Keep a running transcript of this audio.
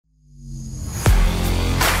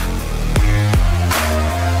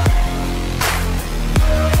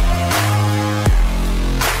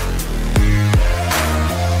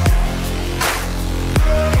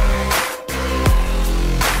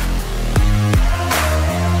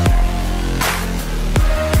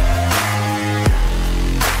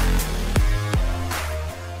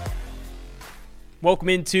Welcome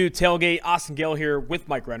into Tailgate. Austin Gayle here with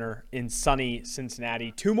Mike Renner in sunny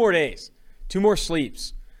Cincinnati. 2 more days, 2 more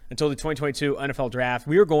sleeps until the 2022 NFL Draft.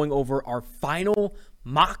 We are going over our final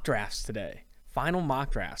mock drafts today. Final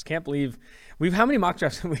mock drafts. Can't believe how many mock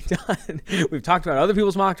drafts have we done? We've talked about other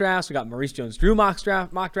people's mock drafts. We got Maurice Jones-Drew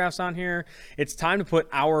mock drafts on here. It's time to put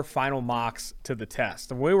our final mocks to the test.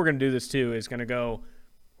 The way we're going to do this too is going to go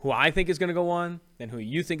who I think is going to go one, then who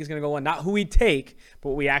you think is going to go one. Not who we take, but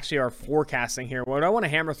what we actually are forecasting here. What I want to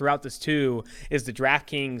hammer throughout this too is the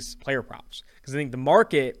DraftKings player props, because I think the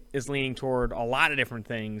market is leaning toward a lot of different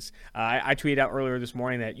things. I tweeted out earlier this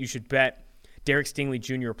morning that you should bet Derek Stingley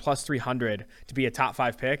Jr. plus 300 to be a top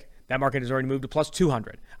 5 pick. That market has already moved to plus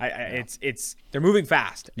 200. They're moving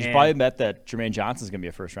fast. You should probably bet that Jermaine Johnson is going to be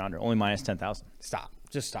a first rounder, only minus 10,000.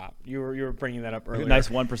 Just stop. You were bringing that up earlier. Nice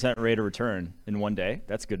 1% rate of return in one day.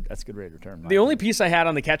 That's good. That's a good rate of return. The only piece I had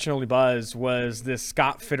on the Catch and Only Buzz was this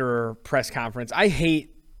Scott Fitterer press conference. I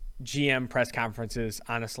hate GM press conferences,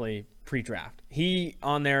 honestly, pre-draft. He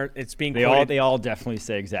on there, it's being quoted. They all definitely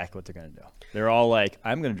say exactly what they're going to do. They're all like,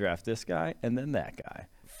 I'm going to draft this guy and then that guy.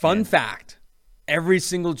 Fun fact, every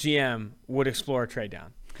single GM would explore a trade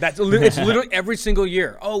down. It's literally every single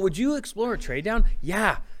year. Oh, would you explore a trade down?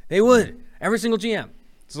 Yeah, they would. Every single GM.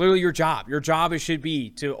 It's literally your job. Your job should be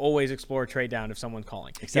to always explore a trade down if someone's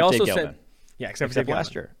calling. Except Dave Gettleman. Yeah, except for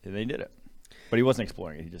last year. They did it. But he wasn't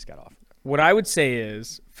exploring it. He just got off. What I would say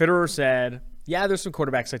is Fitterer said, yeah, there's some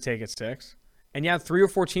quarterbacks I take at 6. And yeah, 3 or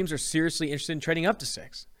 4 teams are seriously interested in trading up to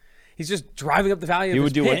 6. He's just driving up the value of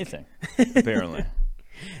his pick. He would do anything, apparently.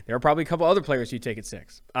 There are probably a couple other players you'd take at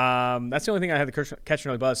 6. That's the only thing I had the Catch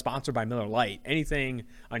and Only Buzz sponsored by Miller Lite. Anything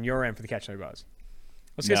on your end for the Catch and Only Buzz?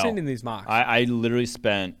 Let's get into these mocks. I literally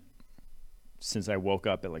spent, since I woke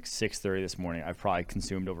up at like 6:30 this morning, I've probably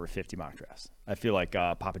consumed over 50 mock drafts. I feel like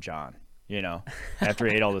Papa John, after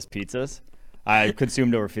he ate all those pizzas. I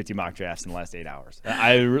consumed over 50 mock drafts in the last 8 hours.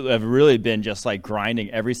 I've really been just like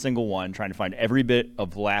grinding every single one, trying to find every bit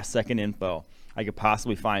of last-second info I could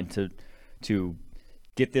possibly find to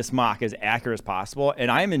get this mock as accurate as possible.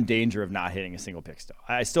 And I am in danger of not hitting a single pick still.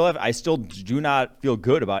 I still do not feel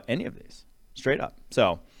good about any of these. Straight up.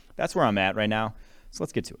 So that's where I'm at right now. So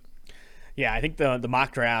let's get to it. Yeah, I think the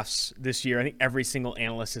mock drafts this year, I think every single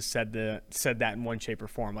analyst has said that in one shape or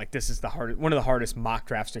form. Like, this is one of the hardest mock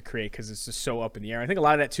drafts to create because it's just so up in the air. I think a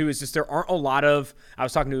lot of that too is just there aren't a lot of, I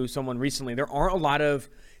was talking to someone recently, there aren't a lot of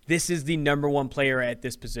this is the number one player at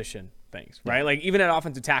this position things, right? Yeah. Like even at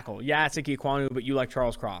offensive tackle, yeah, it's Ike Ekwonu, but you like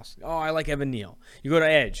Charles Cross. Oh, I like Evan Neal. You go to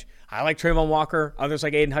edge, I like Trayvon Walker. Others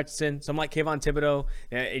like Aiden Hutchinson. Some like Kayvon Thibodeau.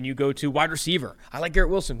 And you go to wide receiver, I like Garrett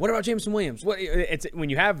Wilson. What about Jameson Williams? It's when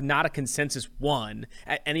you have not a consensus one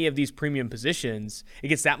at any of these premium positions, it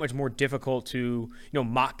gets that much more difficult to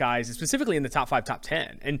mock guys, specifically in the top 5, top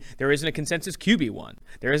 10. And there isn't a consensus QB one.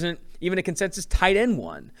 There isn't even a consensus tight end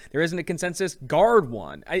one. There isn't a consensus guard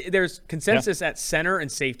one. There's consensus at center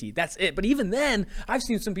and safety. That's it. But even then, I've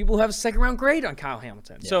seen some people who have a second-round grade on Kyle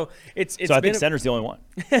Hamilton. Yeah. So it's so I think center's the only one.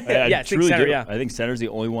 I truly center, do. Yeah. I think center's the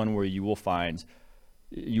only one where you will find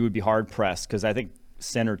you would be hard-pressed because I think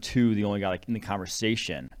center 2, the only guy like in the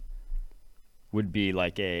conversation would be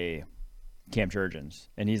like a Cam Jurgens.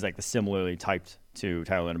 And he's like the similarly typed to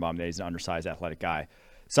Tyler Linderbaum that he's an undersized athletic guy.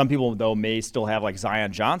 Some people, though, may still have like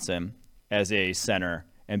Zion Johnson as a center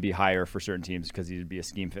and be higher for certain teams because he would be a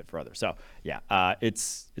scheme fit for others. So, yeah,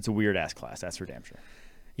 it's a weird-ass class. That's for damn sure.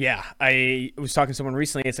 Yeah, I was talking to someone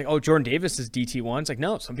recently. It's like, oh, Jordan Davis is DT1. It's like,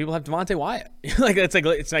 no, some people have Devontae Wyatt.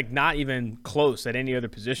 It's like not even close at any other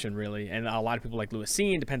position, really. And a lot of people like Lewis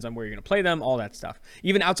Cine. Depends on where you're going to play them, all that stuff.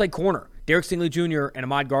 Even outside corner, Derek Stingley Jr. and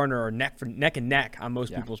Ahmad Gardner are neck and neck on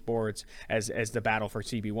most people's boards as the battle for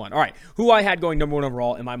CB1. All right, who I had going number 1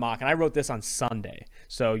 overall in my mock, and I wrote this on Sunday.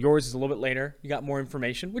 So yours is a little bit later. You got more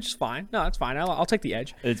information, which is fine. No, that's fine. I'll take the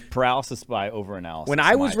edge. It's paralysis by overanalysis. When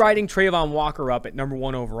I was writing Trayvon Walker up at number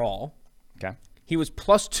 1 overall, okay, he was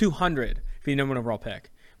plus 200 for the number 1 overall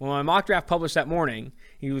pick. When my mock draft published that morning,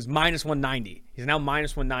 he was minus 190. He's now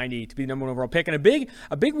minus 190 to be the number 1 overall pick. And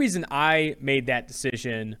a big reason I made that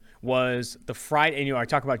decision was the Friday. And I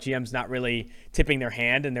talk about GMs not really tipping their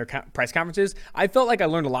hand in their press conferences. I felt like I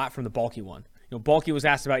learned a lot from the Balky one. Balky was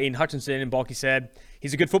asked about Aiden Hutchinson, and Balky said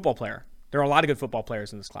he's a good football player. There are a lot of good football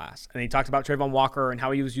players in this class. And he talked about Trayvon Walker and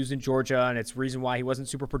how he was used in Georgia, and it's the reason why he wasn't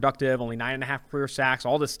super productive, only 9.5 career sacks,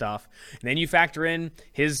 all this stuff. And then you factor in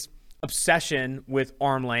his obsession with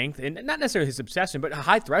arm length, and not necessarily his obsession, but a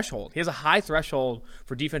high threshold. He has a high threshold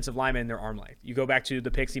for defensive linemen in their arm length. You go back to the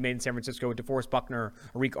picks he made in San Francisco with DeForest Buckner,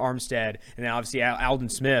 Arik Armstead, and then obviously Aldon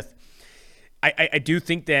Smith. I do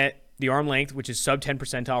think that the arm length, which is sub 10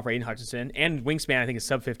 percentile for Aiden Hutchinson, and wingspan, I think, is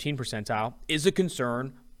sub 15 percentile, is a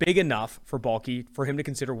concern big enough for Balky for him to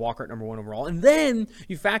consider Walker at number 1 overall. And then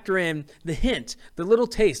you factor in the hint, the little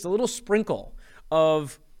taste, the little sprinkle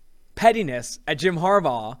of pettiness at Jim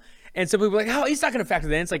Harbaugh. And some people are like, oh, he's not going to factor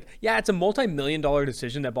that in. It's like, yeah, it's a multi-million-dollar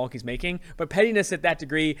decision that Balky's making, but pettiness at that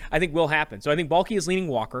degree, I think, will happen. So I think Balky is leaning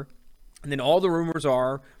Walker. And then all the rumors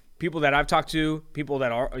are people that I've talked to, people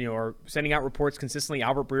that are sending out reports consistently,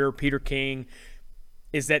 Albert Breer, Peter King,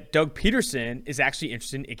 is that Doug Peterson is actually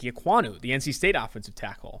interested in Ike Ekwonu, the NC State offensive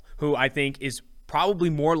tackle, who I think is probably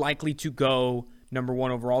more likely to go number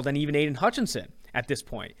 1 overall than even Aiden Hutchinson at this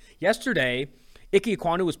point. Yesterday, Ike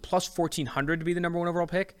Ekwonu was plus 1,400 to be the number 1 overall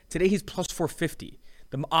pick. Today, he's plus 450.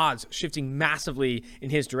 The odds shifting massively in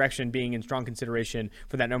his direction, being in strong consideration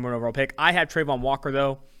for that number 1 overall pick. I have Trayvon Walker,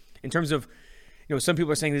 though. In terms of, some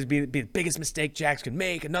people are saying this would be the biggest mistake Jags could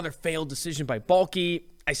make, another failed decision by Balky.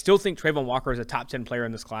 I still think Trayvon Walker is a top 10 player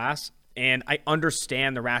in this class, and I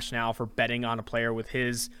understand the rationale for betting on a player with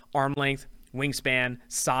his arm length, wingspan,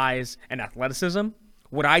 size, and athleticism.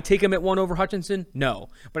 Would I take him at 1 over Hutchinson? No.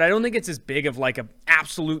 But I don't think it's as big of like an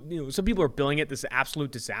absolute, some people are billing it this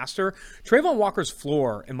absolute disaster. Trayvon Walker's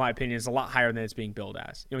floor, in my opinion, is a lot higher than it's being billed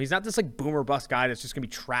as. He's not this like boomer bust guy that's just going to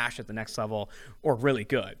be trash at the next level or really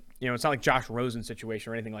good. It's not like Josh Rosen's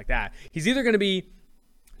situation or anything like that. He's either going to be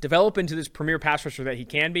develop into this premier pass rusher that he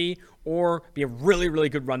can be, or be a really, really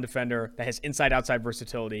good run defender that has inside-outside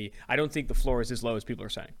versatility. I don't think the floor is as low as people are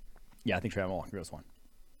saying. Yeah, I think Trayvon Walker goes 1.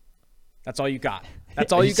 That's all you got.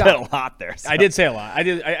 That's all you said got. A lot there. So. I did say a lot. I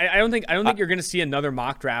don't think you're going to see another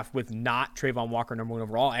mock draft with not Trayvon Walker number 1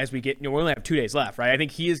 overall as we get. We only have 2 days left, right? I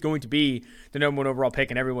think he is going to be the number 1 overall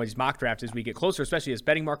pick in everybody's mock draft as we get closer, especially as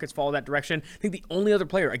betting markets follow that direction. I think the only other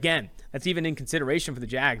player, again, that's even in consideration for the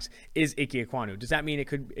Jags is Ike Ekwonu. Does that mean it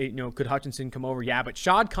could Hutchinson come over? Yeah, but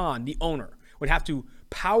Shad Khan, the owner, would have to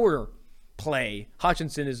power play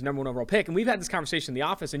Hutchinson is the number 1 overall pick. And we've had this conversation in the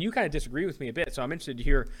office, and you kind of disagree with me a bit, so I'm interested to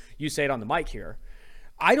hear you say it on the mic here.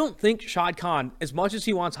 I don't think Shad Khan, as much as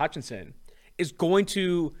he wants Hutchinson, is going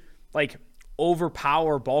to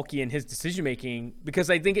overpower Balky in his decision-making, because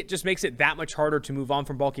I think it just makes it that much harder to move on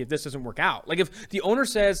from Balky if this doesn't work out. Like if the owner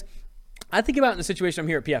says, I think about in the situation I'm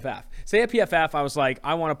here at PFF. Say at PFF, I was like,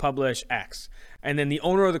 I want to publish X. And then the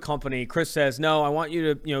owner of the company, Chris, says, no, I want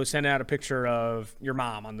you to, send out a picture of your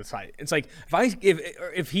mom on the site. It's like,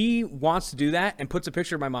 if he wants to do that and puts a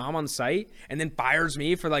picture of my mom on the site and then fires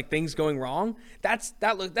me for things going wrong, that's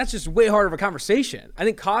just way harder of a conversation. I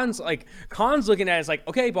think Khan's looking at it as like,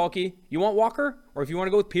 okay, Balky, you want Walker? Or if you want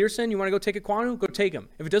to go with Pearson, you want to go take Ekwonu, go take him.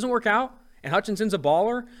 If it doesn't work out and Hutchinson's a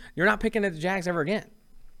baller, you're not picking at the Jags ever again.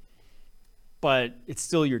 But it's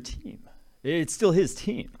still your team. It's still his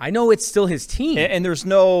team. I know it's still his team. And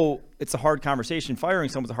it's a hard conversation. Firing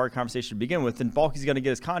someone's a hard conversation to begin with. And Balky's going to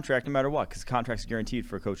get his contract no matter what, because the contract's guaranteed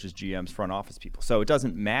for coaches, GMs, front office people. So it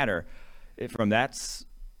doesn't matter from that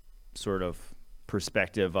sort of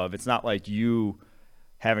perspective of, it's not like you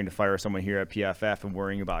having to fire someone here at PFF and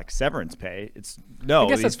worrying about severance pay. He's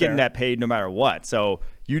getting that paid no matter what. So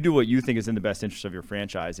you do what you think is in the best interest of your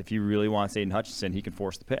franchise. If he really wants Aiden Hutchinson, he can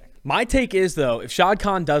force the pick. My take is, though, if Shad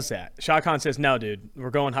Khan does that, Shad Khan says, no, dude,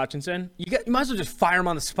 we're going Hutchinson, you might as well just fire him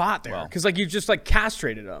on the spot there, because you just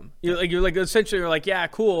castrated him. You're essentially yeah,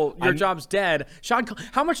 cool, your job's dead. Shad Khan,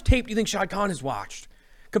 how much tape do you think Shad Khan has watched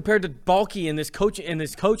compared to Balky and this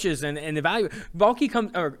coaches and the value?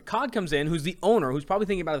 Cod comes in, who's the owner, who's probably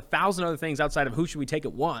thinking about 1,000 other things outside of who should we take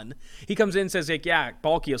at 1. He comes in and says, yeah,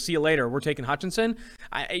 Balky, I'll see you later. We're taking Hutchinson.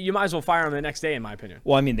 You might as well fire him the next day, in my opinion.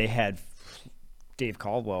 Well, I mean, they had Dave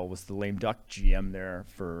Caldwell was the lame duck GM there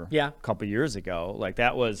for a couple years ago.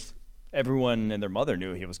 That was everyone and their mother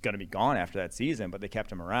knew he was going to be gone after that season, but they kept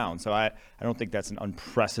him around. So I don't think that's an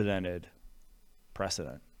unprecedented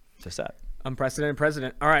precedent to set. Unprecedented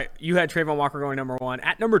president. All right, you had Trayvon Walker going number 1.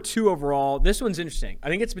 At number 2 overall, this one's interesting. I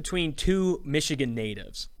think it's between 2 Michigan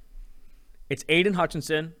natives. It's Aiden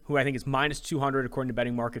Hutchinson, who I think is minus 200 according to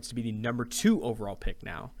betting markets to be the number 2 overall pick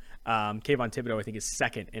now. Kayvon Thibodeau, I think, is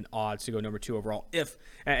second in odds to go number 2 overall,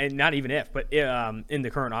 in the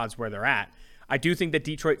current odds where they're at. I do think that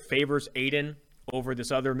Detroit favors Aiden over this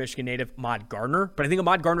other Michigan native, Ahmad Gardner, but I think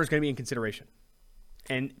Ahmad Gardner is going to be in consideration.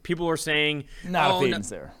 And people are saying, not if Aiden's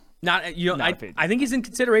there. I think he's in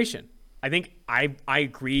consideration. I think I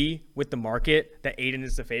agree with the market that Aiden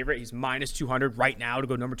is the favorite. He's minus 200 right now to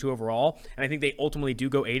go number 2 overall, and I think they ultimately do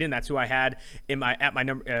go Aiden. That's who I had in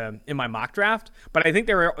my mock draft. But I think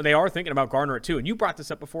they are thinking about Gardner at 2, and you brought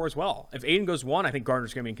this up before as well. If Aiden goes 1, I think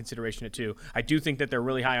Gardner's going to be in consideration at 2. I do think that they're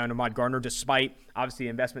really high on Ahmad Gardner, despite obviously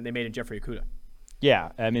the investment they made in Jeffrey Okudah.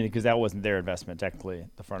 Yeah, I mean, because that wasn't their investment. Technically,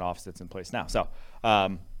 the front office that's in place now. So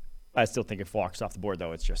I still think if Walker's off the board,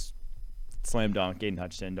 though, it's just slam dunk. Aiden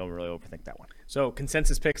Hutchinson, don't really overthink that one. So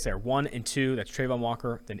consensus picks there, 1 and 2. That's Trayvon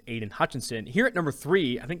Walker, then Aiden Hutchinson. Here at number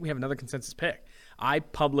 3, I think we have another consensus pick. I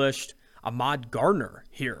published Ahmad Gardner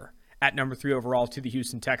here at number 3 overall to the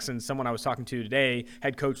Houston Texans. Someone I was talking to today,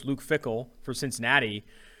 head coach Luke Fickell for Cincinnati,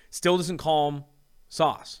 still doesn't call him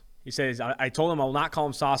Sauce. He says, I told him I will not call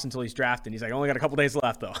him Sauce until he's drafted. He's like, I only got a couple days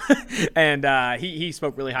left, though. And he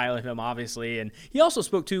spoke really highly of him, obviously. And he also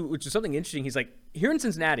spoke, too, which is something interesting. He's like, here in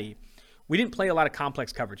Cincinnati, we didn't play a lot of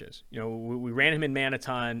complex coverages. You know, we ran him in man a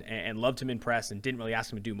ton and loved him in press and didn't really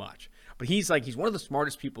ask him to do much. But he's one of the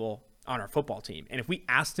smartest people on our football team. And if we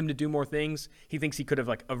asked him to do more things, he thinks he could have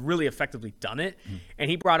really effectively done it. And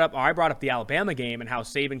I brought up the Alabama game and how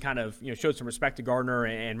Saban kind of, showed some respect to Gardner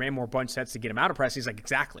and ran more bunch sets to get him out of press. He's like,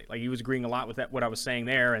 exactly. Like, he was agreeing a lot with what I was saying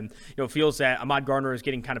there. And, feels that Ahmad Gardner is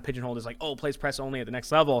getting kind of pigeonholed as plays press only at the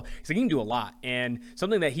next level. He's like, he can do a lot. And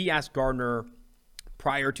something that he asked Gardner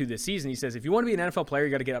prior to this season, he says, if you want to be an NFL player, you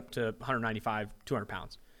got to get up to 195, 200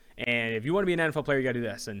 pounds. And if you want to be an NFL player, you got to do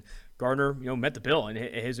this. And Gardner, met the bill and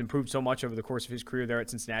has improved so much over the course of his career there at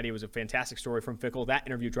Cincinnati. It was a fantastic story from Fickell. That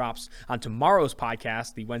interview drops on tomorrow's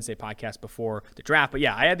podcast, the Wednesday podcast before the draft. But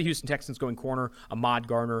yeah, I had the Houston Texans going corner, Ahmad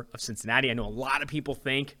Gardner of Cincinnati. I know a lot of people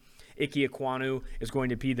think Ike Ekwonu is going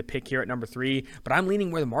to be the pick here at number 3, but I'm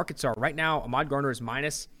leaning where the markets are. Right now, Ahmad Gardner is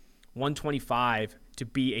minus 125 to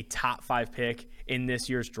be a top 5 pick in this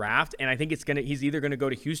year's draft. And I think he's either going to go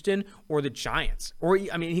to Houston or the Giants. Or,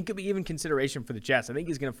 he could be even consideration for the Jets. I think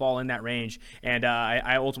he's going to fall in that range. And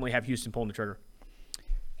I ultimately have Houston pulling the trigger.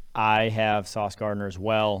 I have Sauce Gardner as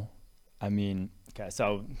well.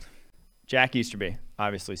 So Jack Easterby,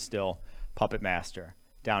 obviously still puppet master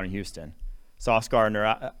down in Houston. Sauce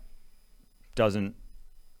Gardner doesn't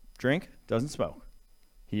drink, doesn't smoke.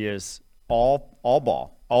 He is all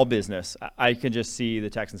ball, all business. I can just see the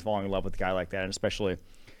Texans falling in love with a guy like that, and especially a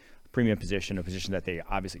premium position, a position that they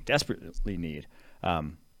obviously desperately need. For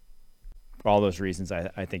all those reasons,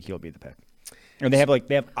 I think he'll be the pick. And they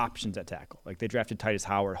have options at tackle. Like, they drafted Titus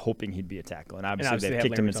Howard hoping he'd be a tackle, and obviously they've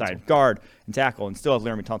kicked him inside guard and tackle, and still have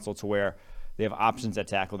Laramie Tunsil to where they have options at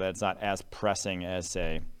tackle that's not as pressing as,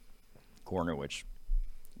 say, corner, which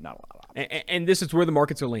not a lot of options. And this is where the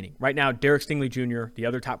markets are leaning. Right now, Derek Stingley Jr., the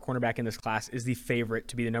other top cornerback in this class, is the favorite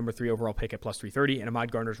to be the number 3 overall pick at plus 330, and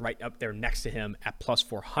Ahmad Gardner's right up there next to him at plus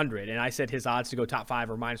 400. And I said his odds to go top 5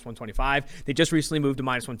 are minus 125. They just recently moved to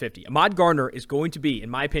minus 150. Ahmad Gardner is going to be, in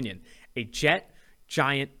my opinion, a Jet,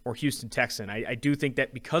 Giant, or Houston Texan. I do think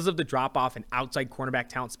that because of the drop-off in outside cornerback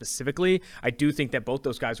talent specifically, I do think that both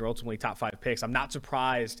those guys are ultimately top 5 picks. I'm not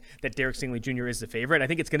surprised that Derek Stingley Jr. is the favorite. I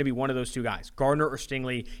think it's going to be one of those two guys, Gardner or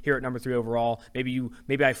Stingley, here at number 3 overall.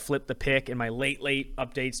 Maybe I flip the pick in my late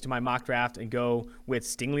updates to my mock draft and go with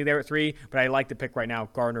Stingley there at 3, but I like the pick right now,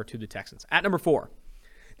 Gardner to the Texans. At number 4,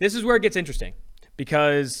 this is where it gets interesting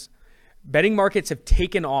because betting markets have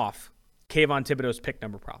taken off Kayvon Thibodeau's pick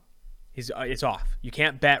number prop. It's off. You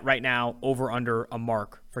can't bet right now over under a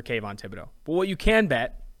mark for Kayvon Thibodeau. But what you can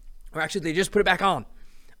bet, or actually they just put it back on,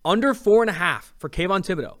 under 4.5 for Kayvon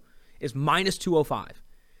Thibodeau is minus 205.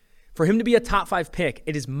 For him to be a top 5 pick,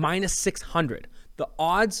 it is minus 600. The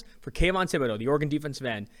odds for Kayvon Thibodeau, the Oregon defensive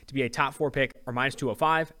end, to be a top 4 pick are minus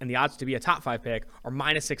 205, and the odds to be a top 5 pick are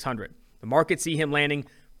minus 600. The markets see him landing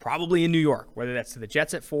probably in New York, whether that's to the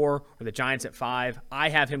Jets at 4 or the Giants at 5. I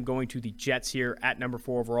have him going to the Jets here at number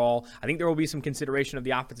 4 overall. I think there will be some consideration of the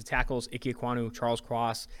offensive tackles, Ike Ekwonu, Charles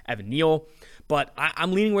Cross, Evan Neal, but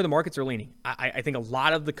I'm leaning where the markets are leaning. I think a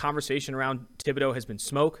lot of the conversation around Thibodeau has been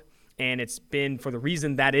smoke, and it's been for the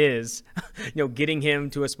reason that is, getting him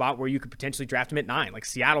to a spot where you could potentially draft him at 9. Like,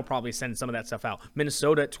 Seattle probably sending some of that stuff out.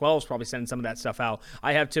 Minnesota at 12 is probably sending some of that stuff out.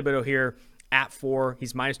 I have Thibodeau here at 4.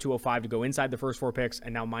 He's minus 205 to go inside the first 4 picks,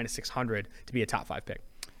 and now minus 600 to be a top 5 pick.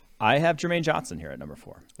 I have Jermaine Johnson here at number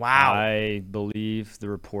 4. Wow. I believe the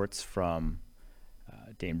reports from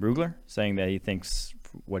Dane Brugler saying that he thinks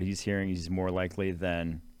what he's hearing is more likely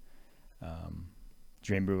than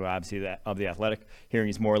Dane Brugler, obviously, of The Athletic, hearing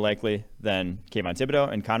he's more likely than Kayvon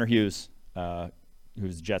Thibodeau, and Connor Hughes,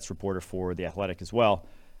 who's the Jets reporter for The Athletic as well,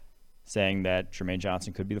 saying that Jermaine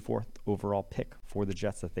Johnson could be the 4th overall pick for the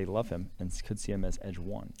Jets, that they love him and could see him as edge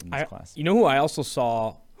 1 in this class. You know who I also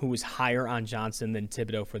saw who was higher on Johnson than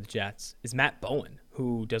Thibodeau for the Jets is Matt Bowen,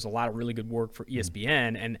 who does a lot of really good work for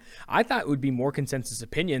ESPN, and I thought it would be more consensus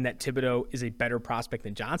opinion that Thibodeau is a better prospect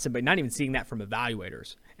than Johnson, but not even seeing that from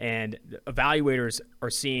evaluators. And evaluators are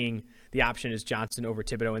seeing the option is Johnson over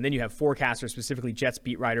Thibodeau, and then you have forecasters, specifically Jets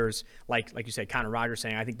beat writers, like you said, Connor Rogers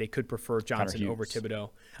saying, I think they could prefer Johnson over Thibodeau.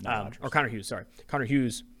 Or Connor Hughes, sorry. Connor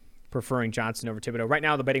Hughes preferring Johnson over Thibodeau. Right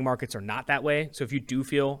now, the betting markets are not that way. So if you do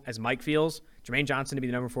feel, as Mike feels, Jermaine Johnson to be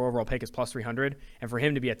the number 4 overall pick is plus 300, and for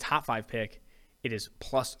him to be a top 5 pick, it is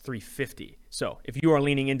plus 350. So if you are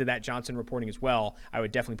leaning into that Johnson reporting as well, I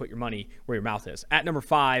would definitely put your money where your mouth is. At number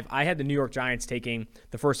 5, I had the New York Giants taking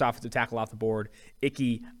the first offensive tackle off the board,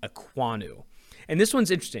 Ike Ekwonu. And this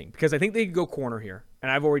one's interesting because I think they could go corner here.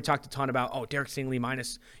 And I've already talked a ton about, Derek Stingley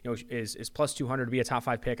minus, is plus 200 to be a top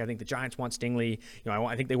 5 pick. I think the Giants want Stingley.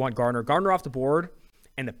 I think they want Gardner. Gardner off the board,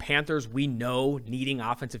 and the Panthers, we know, needing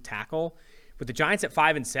offensive tackle. With the Giants at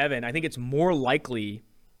 5 and 7, I think it's more likely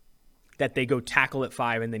that they go tackle at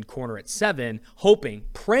 5 and then corner at 7, hoping,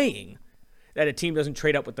 praying that a team doesn't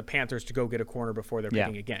trade up with the Panthers to go get a corner before they're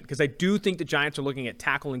picking again. Because I do think the Giants are looking at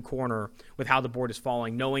tackle and corner with how the board is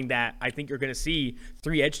falling, knowing that I think you're going to see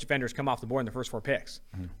 3 edge defenders come off the board in the first 4 picks.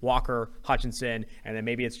 Walker, Hutchinson, and then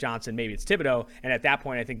maybe it's Johnson, maybe it's Thibodeau. And at that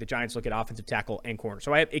point, I think the Giants look at offensive tackle and corner.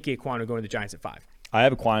 So I have Ike Ekwonu going to the Giants at 5. I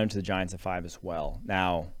have Ekwonu to the Giants at 5 as well.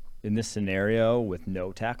 Now, in this scenario with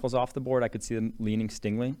no tackles off the board, I could see them leaning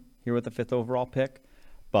Stingley here with the 5th overall pick.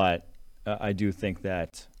 But I do think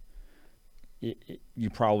that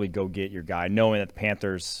you probably go get your guy, knowing that the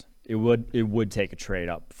Panthers, it would take a trade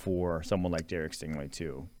up for someone like Derek Stingley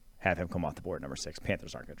to have him come off the board at number 6.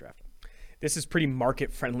 Panthers aren't going to draft him. This is pretty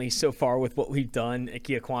market friendly so far with what we've done. Ike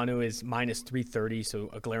Ekwonu is minus 330, so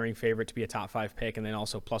a glaring favorite to be a top 5 pick, and then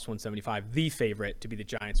also plus 175, the favorite to be the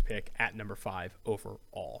Giants pick at number 5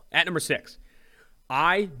 overall. At number 6,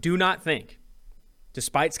 I do not think,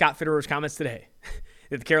 despite Scott Fitterer's comments today,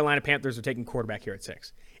 that the Carolina Panthers are taking quarterback here at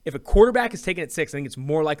 6. If a quarterback is taken at 6, I think it's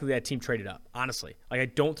more likely that team traded up, honestly. I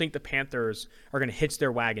don't think the Panthers are going to hitch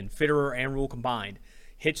their wagon, Fitterer and Rule combined,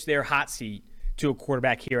 hitch their hot seat to a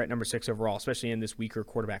quarterback here at number 6 overall, especially in this weaker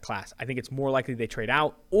quarterback class. I think it's more likely they trade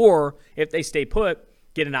out, or if they stay put,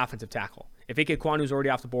 get an offensive tackle. If Ike Ekwonu's already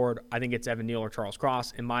off the board, I think it's Evan Neal or Charles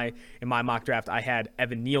Cross. In my mock draft, I had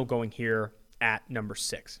Evan Neal going here at number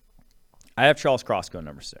 6. I have Charles Cross going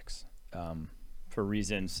number 6. For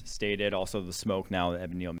reasons stated, also the smoke now that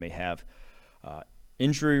Evan Neal may have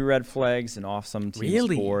injury red flags and off some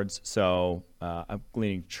teams' boards. So I'm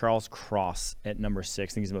leaning Charles Cross at number 6.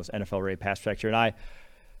 I think he's the most NFL-rated pass protector. And I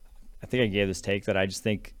think I gave this take that I just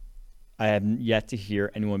think I have yet to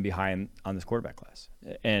hear anyone behind on this quarterback class.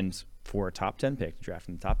 And for a top 10 pick to draft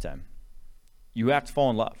in the top 10, you have to fall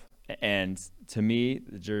in love. And to me,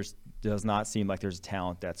 it just does not seem like there's a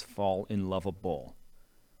talent that's fall in lovable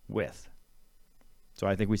with. So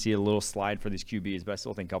I think we see a little slide for these QBs, but I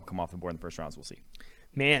still think he'll come off the board in the first rounds. We'll see.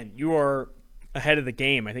 Man, you are ahead of the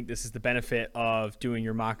game. I think this is the benefit of doing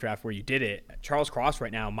your mock draft where you did it. Charles Cross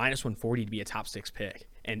right now, minus 140 to be a top 6 pick,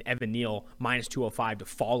 and Evan Neal, minus 205 to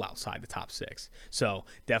fall outside the top 6. So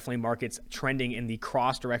definitely markets trending in the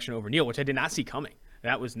Cross direction over Neal, which I did not see coming.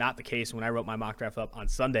 That was not the case when I wrote my mock draft up on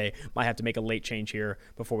Sunday. Might have to make a late change here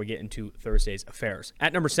before we get into Thursday's affairs.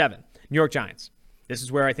 At number 7, New York Giants. This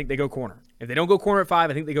is where I think they go corner. If they don't go corner at 5,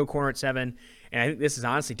 I think they go corner at 7. And I think this is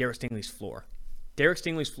honestly Derek Stingley's floor. Derek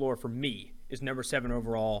Stingley's floor for me is number 7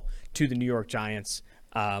 overall to the New York Giants.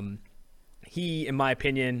 He, in my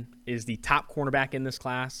opinion, is the top cornerback in this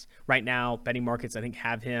class. Right now, betting markets, I think,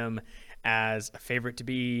 have him as a favorite to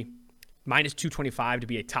be minus 225 to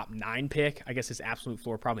be a top 9 pick. I guess his absolute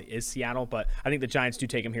floor probably is Seattle, but I think the Giants do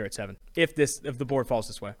take him here at 7 if the board falls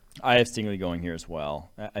this way. I have Stingley going here as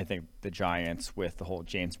well. I think the Giants, with the whole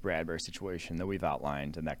James Bradbury situation that we've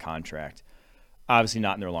outlined and that contract, obviously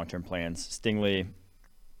not in their long-term plans. Stingley,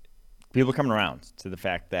 people are coming around to the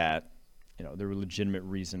fact that there were legitimate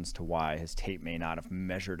reasons to why his tape may not have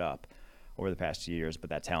measured up over the past 2 years,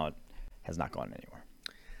 but that talent has not gone anywhere.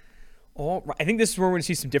 I think this is where we're going to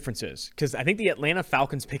see some differences because I think the Atlanta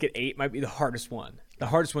Falcons pick at 8 might be the hardest one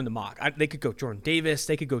to mock. They could go Jordan Davis.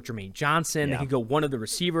 They could go Jermaine Johnson. Yeah. They could go one of the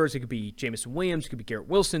receivers. It could be Jamison Williams. It could be Garrett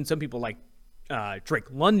Wilson. Some people like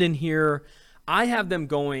Drake London here. I have them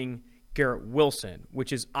going Garrett Wilson,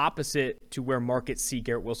 which is opposite to where markets see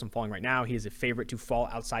Garrett Wilson falling right now. He is a favorite to fall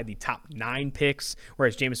outside the top 9 picks,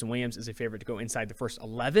 whereas Jamison Williams is a favorite to go inside the first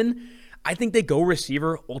 11. I think they go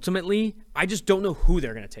receiver ultimately. I just don't know who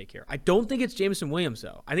they're going to take here. I don't think it's Jamison Williams,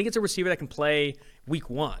 though. I think it's a receiver that can play week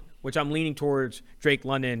 1, which I'm leaning towards Drake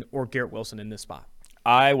London or Garrett Wilson in this spot.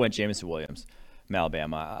 I went Jamison Williams from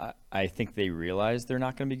Alabama. I think they realize they're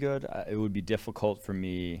not going to be good. It would be difficult for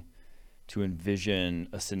me to envision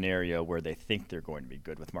a scenario where they think they're going to be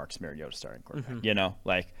good with Marcus Mariota starting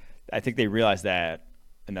quarterback. I think they realize that,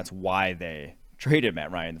 and that's why they traded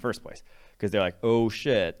Matt Ryan in the first place, because they're like, oh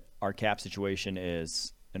shit, our cap situation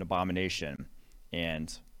is an abomination,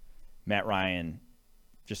 and Matt Ryan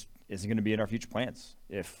just isn't going to be in our future plans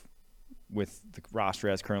if with the roster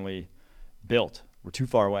as currently built, we're too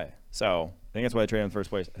far away. So I think that's why they traded him in the first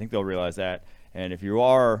place. I think they'll realize that. And if you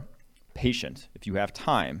are patient, if you have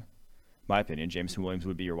time, in my opinion, Jameson Williams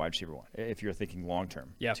would be your wide receiver one. If you're thinking long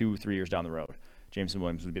term, 2-3 years down the road, Jameson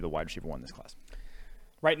Williams would be the wide receiver one in this class.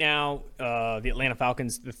 Right now, the Atlanta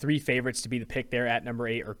Falcons, the 3 favorites to be the pick there at number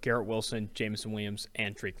 8 are Garrett Wilson, Jameson Williams,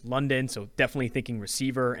 and Drake London. So definitely thinking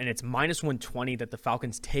receiver. And it's minus 120 that the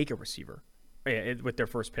Falcons take a receiver with their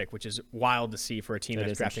first pick, which is wild to see for a team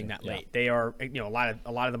that's drafting that late. They are, a lot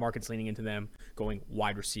of the market's leaning into them going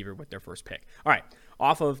wide receiver with their first pick. All right,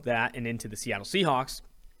 off of that and into the Seattle Seahawks,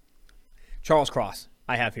 Charles Cross.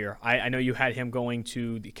 I have here. I know you had him going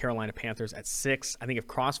to the Carolina Panthers at 6. I think if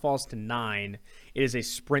Cross falls to 9, it is a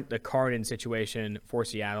sprint the card in situation for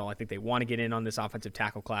Seattle. I think they want to get in on this offensive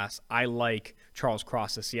tackle class. I like Charles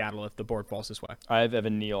Cross to Seattle if the board falls this way. I have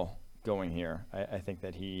Evan Neal going here. I think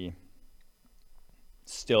that he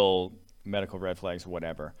still, medical red flags,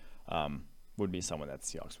 whatever, would be someone that the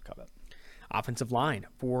Seahawks would covet. Offensive line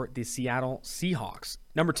for the Seattle Seahawks.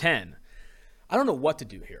 Number 10. I don't know what to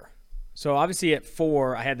do here. So obviously at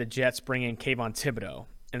 4, I had the Jets bring in Kayvon Thibodeau.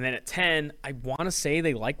 And then at 10, I want to say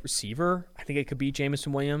they like receiver. I think it could be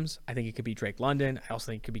Jameson Williams. I think it could be Drake London. I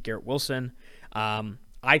also think it could be Garrett Wilson.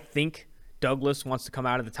 I think Douglas wants to come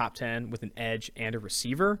out of the top 10 with an edge and a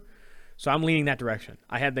receiver. So I'm leaning that direction.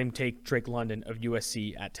 I had them take Drake London of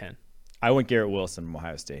USC at 10. I went Garrett Wilson from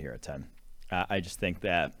Ohio State here at 10. I just think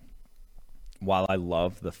that while I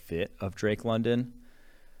love the fit of Drake London,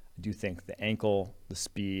 I do think the ankle, the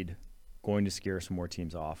speed, going to scare some more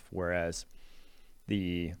teams off, whereas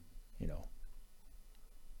the,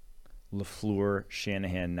 LaFleur,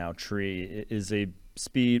 Shanahan, now Tree is a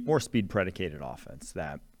more speed predicated offense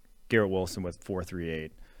that Garrett Wilson with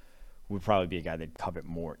 4.38 would probably be a guy they'd covet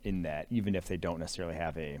more in that, even if they don't necessarily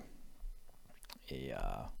have a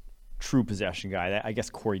true possession guy. I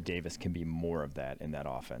guess Corey Davis can be more of that in that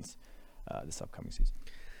offense this upcoming season.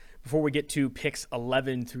 Before we get to picks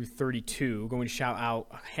 11 through 32, we're going to shout out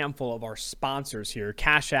a handful of our sponsors here.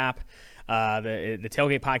 Cash App. The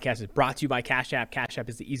Tailgate Podcast is brought to you by Cash App. Cash App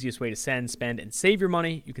is the easiest way to send, spend, and save your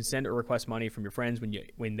money. You can send or request money from your friends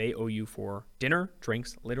when they owe you for dinner,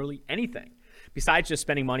 drinks, literally anything. Besides just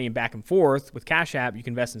spending money and back and forth, with Cash App, you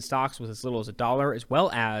can invest in stocks with as little as $1, as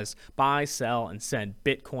well as buy, sell, and send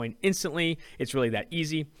Bitcoin instantly. It's really that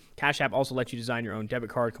easy. Cash App also lets you design your own debit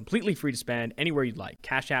card, completely free to spend anywhere you'd like.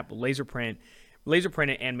 Cash App will laser print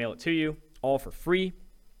it, and mail it to you, all for free.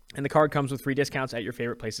 And the card comes with free discounts at your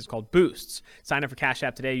favorite places called Boosts. Sign up for Cash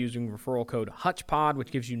App today using referral code HutchPod,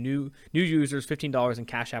 which gives you new users $15, and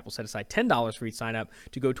Cash App will set aside $10 for each sign up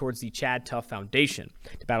to go towards the Chad Tuff Foundation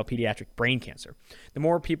to battle pediatric brain cancer. The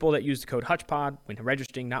more people that use the code HutchPod when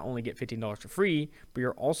registering not only get $15 for free, but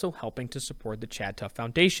you're also helping to support the Chad Tuff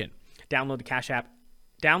Foundation. Download Cash App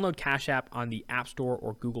on the App Store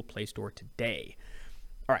or Google Play Store today.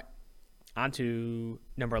 All right, on to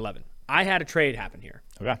number 11. I had a trade happen here.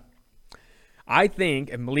 Okay. I think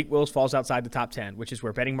if Malik Willis falls outside the top 10, which is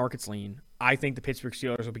where betting markets lean, I think the Pittsburgh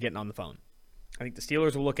Steelers will be getting on the phone. I think the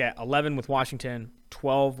Steelers will look at 11 with Washington,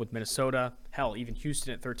 12 with Minnesota, hell, even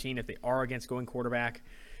Houston at 13 if they are against going quarterback.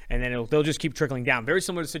 And then they'll just keep trickling down. Very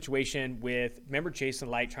similar to the situation with, remember Jason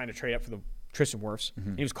Light trying to trade up for the Tristan Wirfs?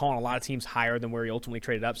 Mm-hmm. He was calling a lot of teams higher than where he ultimately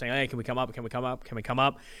traded up, saying, hey, can we come up? Can we come up? Can we come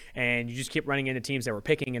up? And you just keep running into teams that were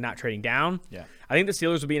picking and not trading down. Yeah. I think the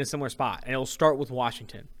Steelers will be in a similar spot, and it'll start with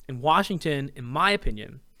Washington. And Washington, in my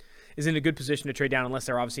opinion, is in a good position to trade down unless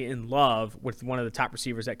they're obviously in love with one of the top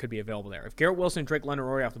receivers that could be available there. If Garrett Wilson and Drake London are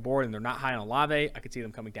already off the board and they're not high on Olave, I could see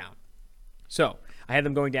them coming down. So I had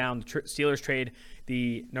them going down. The Steelers trade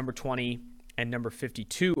the number 20 and number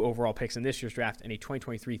 52 overall picks in this year's draft and a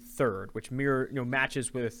 2023 third, which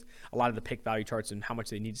matches with a lot of the pick value charts and how much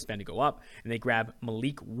they need to spend to go up. And they grab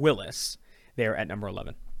Malik Willis there at number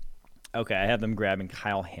 11. Okay, I have them grabbing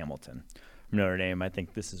Kyle Hamilton from Notre Dame. I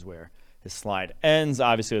think this is where his slide ends.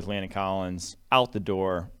 Obviously, with Landon Collins out the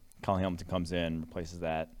door, Kyle Hamilton comes in, replaces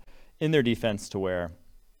that in their defense to where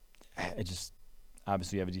it just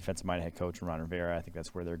obviously you have a defensive-minded head coach, Ron Rivera. I think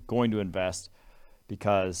that's where they're going to invest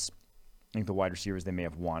because I think the wide receivers they may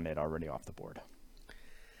have wanted already off the board.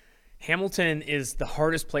 Hamilton is the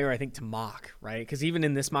hardest player, I think, to mock, right? Because even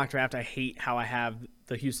in this mock draft, I hate how I have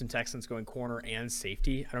the Houston Texans going corner and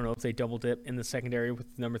safety. I don't know if they double dip in the secondary with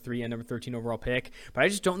number 3 and number 13 overall pick, but I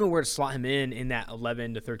just don't know where to slot him in that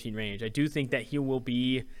 11 to 13 range. I do think that he will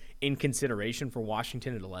be in consideration for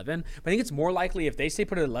Washington at 11, but I think it's more likely if they stay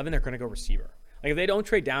put at 11, they're going to go receiver. Like if they don't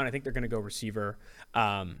trade down, I think they're going to go receiver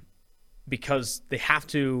because they have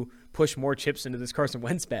to push more chips into this Carson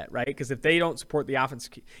Wentz bet, right? Because if they don't support the offense,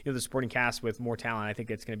 the supporting cast with more talent, I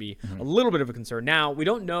think it's going to be a little bit of a concern. Now, we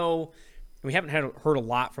don't know, we haven't heard a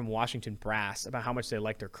lot from Washington brass about how much they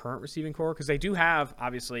like their current receiving core, because they do have,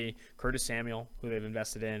 obviously, Curtis Samuel, who they've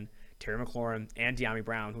invested in, Terry McLaurin, and De'Ami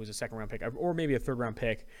Brown, who was a second-round pick, or maybe a third-round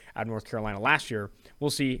pick out of North Carolina last year.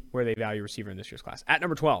 We'll see where they value receiver in this year's class. At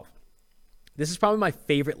number 12, this is probably my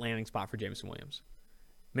favorite landing spot for Jameson Williams.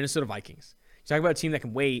 Minnesota Vikings. You talk about a team that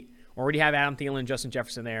can wait. Already have Adam Thielen and Justin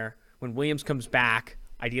Jefferson there. When Williams comes back,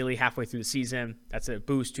 ideally halfway through the season, that's a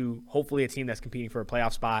boost to hopefully a team that's competing for a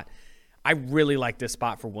playoff spot. I really like this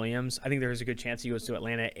spot for Williams. I think there's a good chance he goes to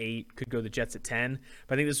Atlanta at 8, could go to the Jets at 10.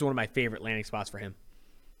 But I think this is one of my favorite landing spots for him.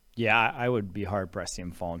 Yeah, I would be hard-pressed to see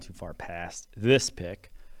him falling too far past this pick.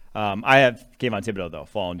 I have Kayvon Thibodeau, though,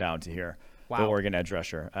 falling down to here. Wow. The Oregon edge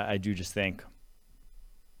rusher. I do just think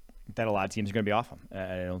that a lot of teams are going to be off him.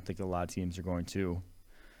 I don't think a lot of teams are going to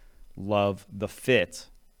love the fit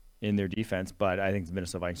in their defense, but I think the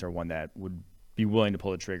Minnesota Vikings are one that would be willing to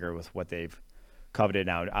pull the trigger with what they've coveted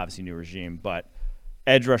now. Obviously, new regime, but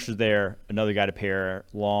edge rushers there, another guy to pair,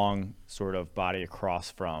 long sort of body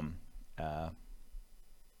across from,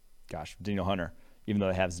 Daniel Hunter. Even though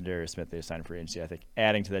they have Zadarius Smith, they signed for agency. I think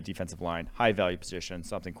adding to that defensive line, high value position,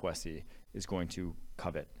 something Kwesi is going to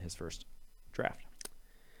covet his first draft.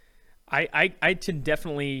 I can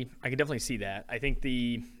definitely see that. I think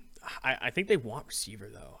they want receiver,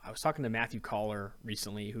 though. I was talking to Matthew Collar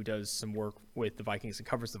recently, who does some work with the Vikings and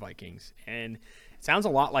covers the Vikings, and it sounds a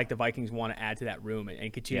lot like the Vikings want to add to that room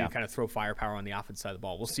and continue to kind of throw firepower on the offense side of the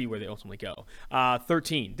ball. We'll see where they ultimately go.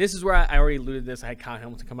 13. This is where I already alluded to this. I had Kyle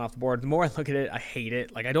Hamilton come off the board. The more I look at it, I hate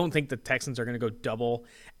it. Like, I don't think the Texans are going to go double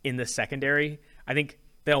in the secondary. I think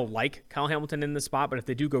they'll like Kyle Hamilton in the spot, but if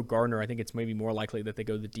they do go Gardner, I think it's maybe more likely that they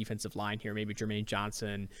go the defensive line here, maybe Jermaine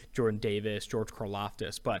Johnson, Jordan Davis, George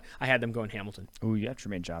Karlaftis, but I had them going Hamilton. Oh, you have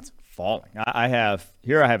Jermaine Johnson falling. I have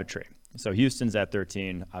a trade. So Houston's at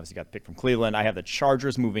 13, obviously got the pick from Cleveland. I have the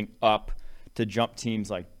Chargers moving up to jump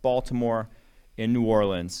teams like Baltimore and New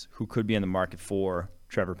Orleans, who could be in the market for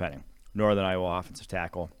Trevor Penning, Northern Iowa offensive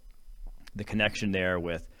tackle. The connection there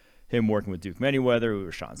with him working with Duke Manyweather, who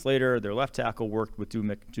was Sean Slater. Their left tackle worked with Duke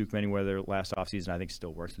Manyweather last offseason. I think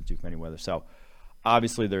still works with Duke Manyweather. So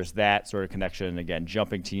obviously there's that sort of connection. And again,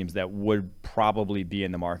 jumping teams that would probably be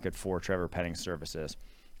in the market for Trevor Penning's services.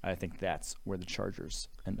 I think that's where the Chargers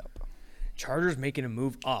end up. Chargers making a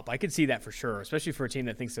move up. I could see that for sure, especially for a team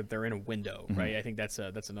that thinks that they're in a window, right? I think that's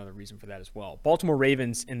another reason for that as well. Baltimore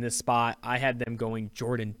Ravens in this spot, I had them going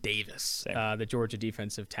Jordan Davis, the Georgia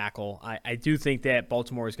defensive tackle. I do think that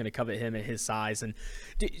Baltimore is going to covet him at his size. And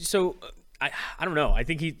so I don't know. I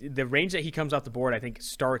think the range that he comes off the board, I think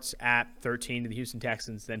starts at 13 to the Houston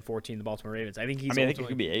Texans, then 14 to the Baltimore Ravens. I think it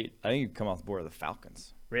could be 8. I think he could come off the board with the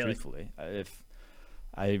Falcons, really? Truthfully.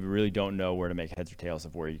 I really don't know where to make heads or tails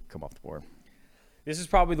of where you come off the board. This is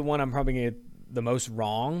probably the one I'm probably going to get the most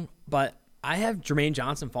wrong, but I have Jermaine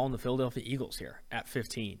Johnson falling to the Philadelphia Eagles here at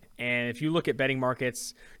 15. And if you look at betting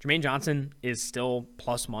markets, Jermaine Johnson is still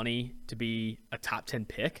plus money to be a top 10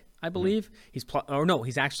 pick, I believe. He's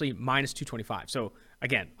actually minus 225. So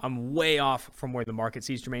again, I'm way off from where the market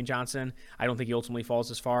sees Jermaine Johnson. I don't think he ultimately falls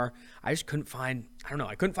this far. I just couldn't find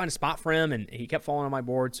a spot for him, and he kept falling on my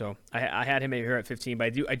board. So I had him here at 15.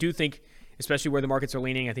 But I do think, especially where the markets are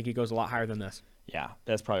leaning, I think he goes a lot higher than this. Yeah,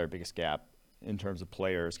 that's probably our biggest gap in terms of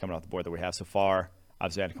players coming off the board that we have so far.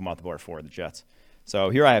 Obviously, I had to come off the board for the Jets. So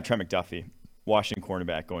here I have Trent McDuffie, Washington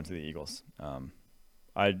cornerback, going to the Eagles.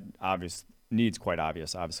 Needs quite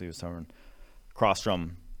obvious. Obviously, he was thrown across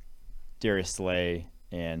from Darius Slay,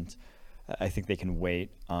 and I think they can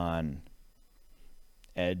wait on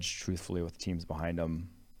edge, truthfully, with the teams behind them.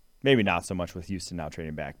 Maybe not so much with Houston now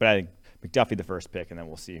trading back, but I think McDuffie the first pick, and then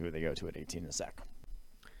we'll see who they go to at 18 in a sec.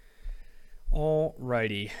 All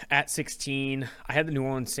righty. At 16, I had the New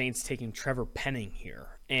Orleans Saints taking Trevor Penning here.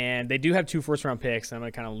 And they do have 2 first-round picks, and I'm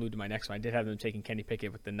going to kind of allude to my next one. I did have them taking Kenny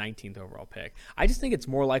Pickett with the 19th overall pick. I just think it's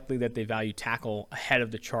more likely that they value tackle ahead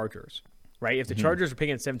of the Chargers, right? If the Chargers are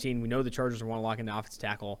picking at 17, we know the Chargers want to lock in the offensive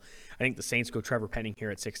tackle. I think the Saints go Trevor Penning here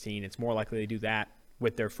at 16. It's more likely they do that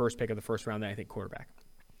with their first pick of the first round than I think quarterback.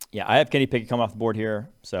 Yeah, I have Kenny Pickett come off the board here.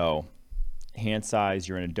 So hand size,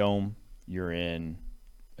 you're in a dome, you're in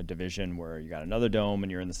a division where you got another dome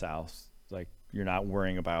and you're in the South. Like, you're not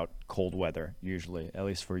worrying about cold weather usually, at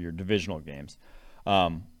least for your divisional games.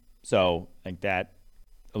 So I think that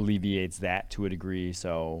alleviates that to a degree.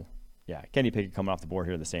 So, yeah, Kenny Pickett coming off the board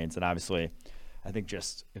here, the Saints. And obviously, I think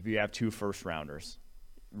just if you have 2 first-rounders,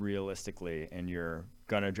 realistically, and you're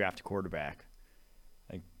going to draft a quarterback,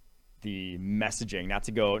 like the messaging, not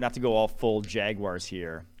to go all full Jaguars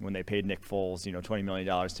here when they paid Nick Foles, $20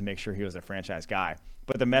 million to make sure he was a franchise guy.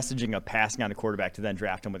 But the messaging of passing on a quarterback to then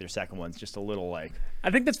draft him with your second one's just a little like.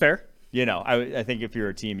 I think that's fair. I think if you're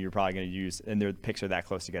a team, you're probably going to use, and their picks are that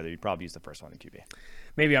close together, you'd probably use the first one in QB.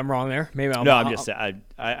 Maybe I'm wrong there. I'm just saying.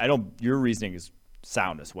 I don't. Your reasoning is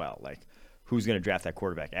sound as well. Like, who's going to draft that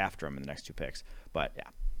quarterback after him in the next 2 picks? But yeah.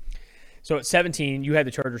 So at 17, you had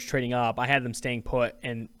the Chargers trading up. I had them staying put,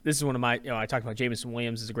 and this is one of my. I talked about Jameson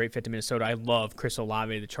Williams is a great fit to Minnesota. I love Chris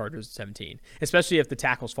Olave, the Chargers at 17, especially if the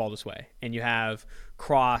tackles fall this way, and you have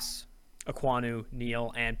Cross, Aquanu,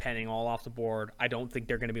 Neal, and Penning all off the board. I don't think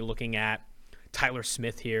they're going to be looking at Tyler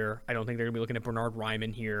Smith here. I don't think they're going to be looking at Bernard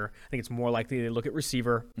Ryman here. I think it's more likely they look at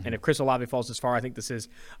receiver. Mm-hmm. And if Chris Olave falls this far, I think this is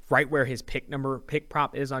right where his pick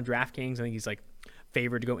prop is on DraftKings. I think he's like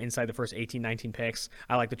favored to go inside the first 18, 19 picks.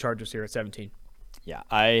 I like the Chargers here at 17. Yeah,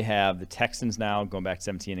 I have the Texans now going back to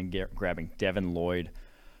 17 and grabbing Devin Lloyd,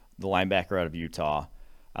 the linebacker out of Utah.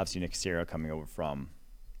 Obviously, Nick Caserio coming over from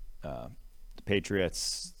the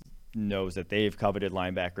Patriots knows that they've coveted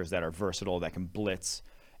linebackers that are versatile, that can blitz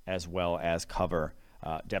as well as cover.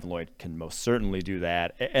 Devin Lloyd can most certainly do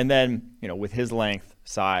that. And then, with his length,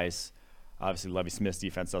 size, obviously Lovie Smith's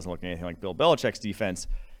defense doesn't look anything like Bill Belichick's defense,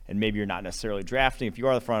 and maybe you're not necessarily drafting, if you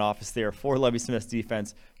are the front office there for Lovie Smith's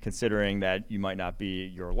defense, considering that you might not be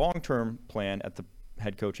your long-term plan at the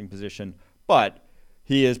head coaching position, but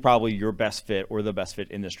he is probably your best fit or the best fit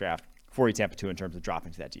in this draft for Tampa 2 in terms of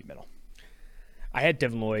dropping to that deep middle. I had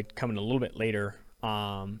Devin Lloyd coming a little bit later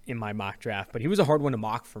in my mock draft, but he was a hard one to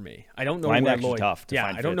mock for me. I don't know where Lloyd. Tough to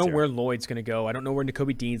find I don't know here. Where Lloyd's going to go. I don't know where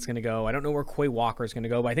Nakobe Dean's going to go. I don't know where Quay Walker's going to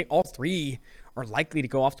go. But I think all 3 are likely to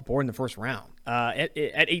go off the board in the first round. At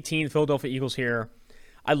 18, Philadelphia Eagles here.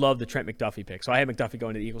 I love the Trent McDuffie pick, so I had McDuffie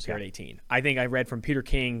going to the Eagles here at 18. I think I read from Peter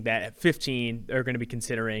King that at 15 they're going to be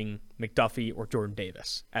considering McDuffie or Jordan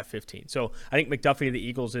Davis at 15. So I think McDuffie to the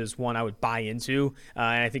Eagles is one I would buy into, and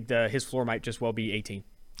I think his floor might just well be 18.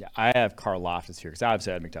 Yeah, I have Karlaftis here because I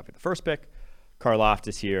obviously had McDuffie the first pick.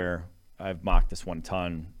 Karlaftis here, I've mocked this one a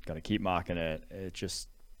ton. Got to keep mocking it. It's just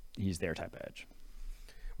he's their type of edge.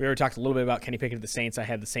 We already talked a little bit about Kenny Pickett of the Saints. I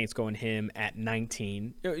had the Saints going him at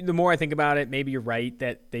 19. The more I think about it, maybe you're right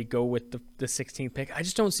that they go with the 16th pick. I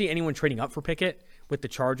just don't see anyone trading up for Pickett with the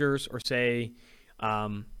Chargers or say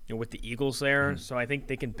with the Eagles there. Mm-hmm. So I think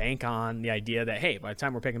they can bank on the idea that, hey, by the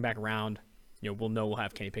time we're picking back around, we'll know we'll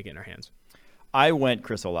have Kenny Pickett in our hands. I went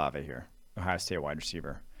Chris Olave here, Ohio State wide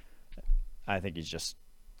receiver. I think he's just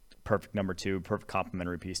perfect number 2, perfect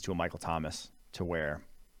complementary piece to a Michael Thomas, to where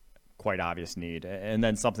quite obvious need, and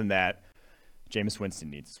then something that Jameis Winston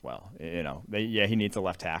needs as well. He needs a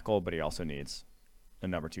left tackle, but he also needs a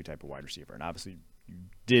number 2 type of wide receiver. And obviously, you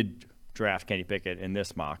did draft Kenny Pickett in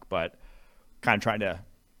this mock, but kind of trying to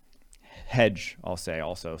hedge, I'll say,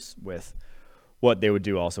 also with what they would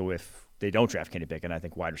do also if they don't draft Kenny Pickett. And I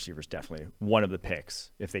think wide receiver is definitely one of the picks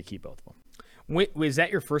if they keep both of them. Was that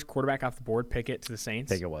your first quarterback off the board, Pickett to the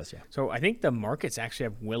Saints? I think it was, yeah. So I think the markets actually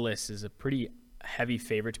have Willis as a pretty heavy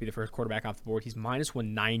favorite to be the first quarterback off the board. He's minus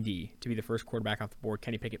 190 to be the first quarterback off the board.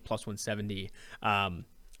 Kenny Pickett plus 170.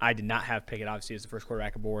 I did not have Pickett, obviously, as the first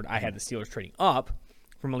quarterback on board. I had the Steelers trading up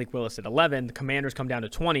from Malik Willis at 11. The Commanders come down to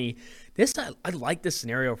 20. I like this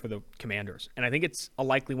scenario for the Commanders, and I think it's a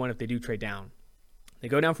likely one if they do trade down. They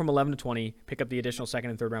go down from 11 to 20, pick up the additional second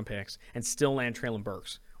and third round picks, and still land Treylon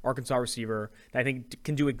Burks, Arkansas receiver, that I think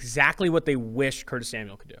can do exactly what they wish Curtis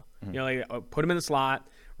Samuel could do. Mm-hmm. Put him in the slot,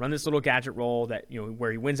 run this little gadget role that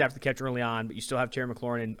where he wins after the catch early on, but you still have Terry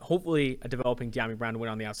McLaurin and hopefully a developing De'Ami Brown to win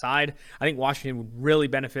on the outside. I think Washington would really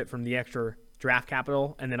benefit from the extra draft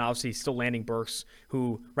capital, and then obviously still landing Burks,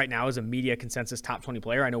 who right now is a media consensus top 20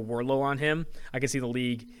 player. I know we're low on him. I can see the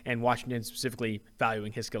league and Washington specifically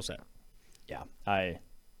valuing his skill set. Yeah, I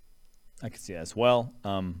can see that as well.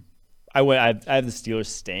 I have the Steelers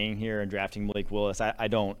staying here and drafting Malik Willis. I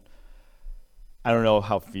don't know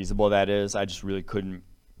how feasible that is. I just really couldn't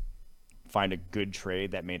find a good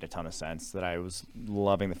trade that made a ton of sense that I was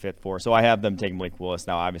loving the fit for. So I have them taking Malik Willis.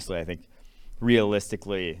 Now, obviously, I think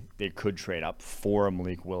realistically they could trade up for a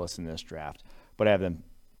Malik Willis in this draft, but I have them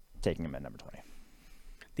taking him at number 20.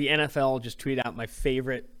 The NFL just tweeted out my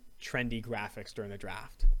favorite trendy graphics during the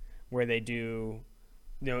draft, where they do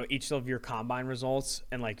each of your combine results,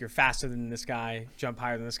 and like you're faster than this guy, jump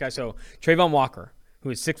higher than this guy. So Trayvon Walker, who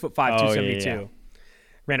is 6'5", 272,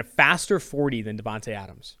 ran a faster 40 than Devontae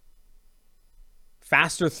Adams,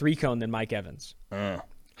 faster 3-cone than Mike Evans,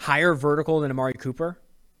 higher vertical than Amari Cooper,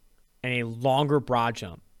 and a longer broad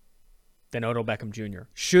jump than Odell Beckham Jr.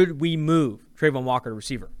 Should we move Trayvon Walker to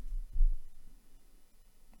receiver?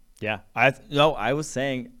 Yeah. I was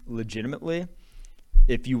saying legitimately,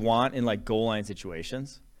 if you want in like goal line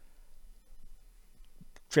situations,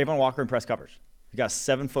 Trayvon Walker in press coverage. You got a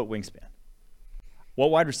 7-foot wingspan. What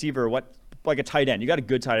wide receiver, like a tight end? You got a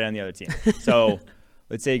good tight end on the other team. So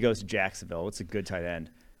let's say he goes to Jacksonville. What's a good tight end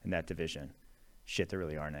in that division? Shit, there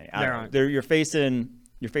really aren't any. You're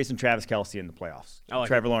facing Travis Kelce in the playoffs.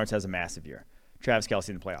 Trevor Lawrence has a massive year. Travis Kelce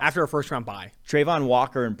in the playoffs. After a first-round bye. Trayvon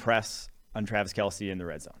Walker and press on Travis Kelce in the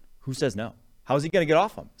red zone. Who says no? How is he going to get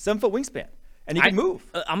off him? 7-foot wingspan. And he can move.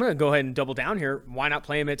 I'm going to go ahead and double down here. Why not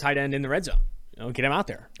play him at tight end in the red zone? Get him out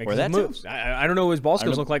there. Make some moves. I don't know what his ball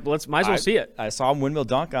skills look like, but might as well see it. I saw him windmill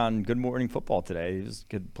dunk on Good Morning Football today. He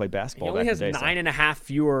could play basketball. He only has 9.5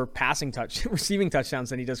 fewer receiving touchdowns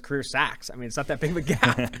than he does career sacks. I mean, it's not that big of a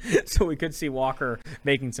gap. So we could see Walker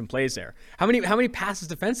making some plays there. How many passes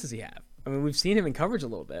defense does he have? I mean, we've seen him in coverage a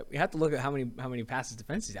little bit. We have to look at how many passes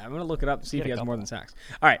defense he's had. I'm going to look it up and see if he has more than sacks.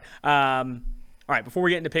 All right, before we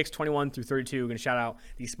get into picks 21 through 32, we're going to shout out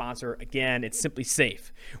the sponsor again. It's Simply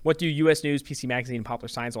Safe. What do U.S. News, PC Magazine, and Popular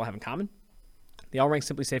Science all have in common? They all rank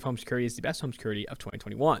Simply Safe Home Security as the best home security of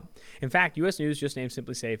 2021. In fact, U.S. News just named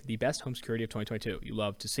Simply Safe the best home security of 2022. You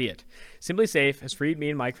love to see it. Simply Safe has freed me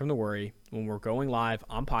and Mike from the worry when we're going live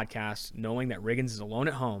on podcasts, knowing that Riggins is alone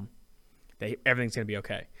at home, that everything's going to be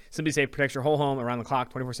okay. Simply Safe protects your whole home around the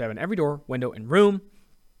clock, 24/7, every door, window, and room.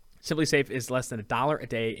 Simply Safe is less than $1 a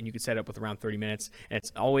day, and you can set it up with around 30 minutes, and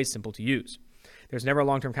it's always simple to use. There's never a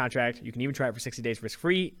long-term contract. You can even try it for 60 days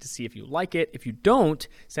risk-free to see if you like it. If you don't,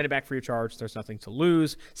 send it back free of charge. There's nothing to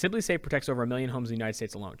lose. Simply Safe protects over 1 million homes in the United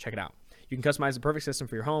States alone. Check it out. You can customize the perfect system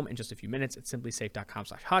for your home in just a few minutes at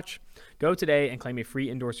simplysafe.com/hutch. Go today and claim a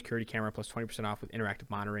free indoor security camera plus 20% off with interactive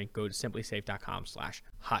monitoring. Go to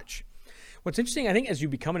simplysafe.com/hutch. What's interesting, I think, as you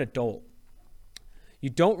become an adult,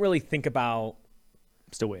 you don't really think about...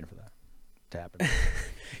 Still waiting for that to happen.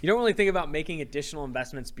 You don't really think about making additional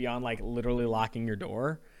investments beyond like literally locking your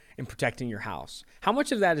door and protecting your house. How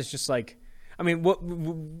much of that is just like, I mean, what,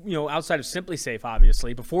 outside of Simply Safe,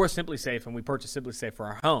 obviously, before Simply Safe and we purchased Simply Safe for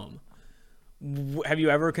our home, have you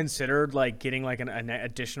ever considered like getting like an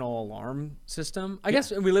additional alarm system? I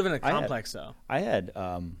guess we live in a complex though. I had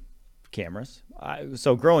cameras.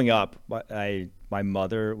 So growing up, my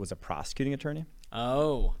mother was a prosecuting attorney.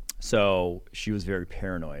 Oh. So she was very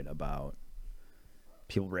paranoid about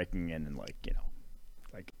people breaking in and like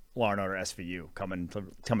Law and Order SVU coming to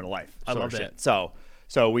life. I love it.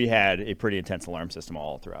 So we had a pretty intense alarm system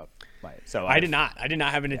all throughout. I did not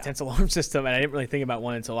have an intense alarm system, and I didn't really think about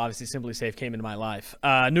one until obviously Simply Safe came into my life.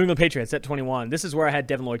 New England Patriots at 21. This is where I had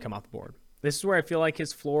Devin Lloyd come off the board. This is where I feel like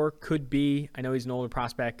his floor could be. I know he's an older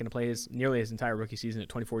prospect, going to play nearly his entire rookie season at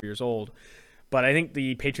 24 years old. But I think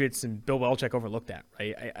the Patriots and Bill Belichick overlooked that,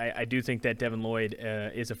 right? I do think that Devin Lloyd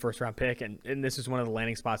is a first-round pick, and this is one of the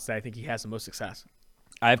landing spots that I think he has the most success.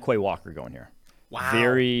 I have Quay Walker going here. Wow.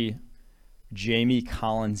 Very Jamie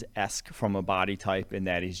Collins-esque from a body type in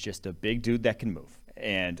that he's just a big dude that can move.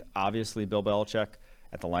 And obviously Bill Belichick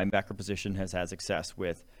at the linebacker position has had success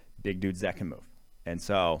with big dudes that can move. And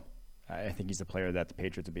so I think he's a player that the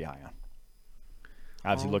Patriots would be high on.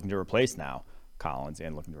 Obviously looking to replace now Collins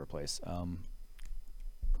and looking to replace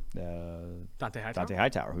Dante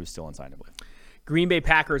Hightower, who's still unsigned, I believe. Green Bay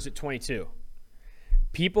Packers at 22.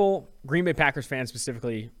 Green Bay Packers fans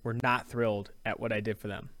specifically, were not thrilled at what I did for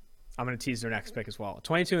them. I'm going to tease their next pick as well.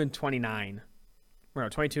 22 and 29. No,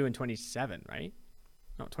 22 and 27, right?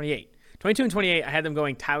 No, 28. 22 and 28, I had them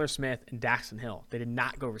going Tyler Smith and Daxton Hill. They did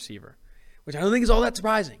not go receiver, which I don't think is all that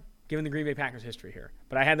surprising, given the Green Bay Packers history here.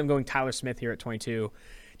 But I had them going Tyler Smith here at 22.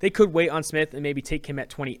 They could wait on Smith and maybe take him at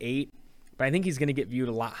 28. But I think he's going to get viewed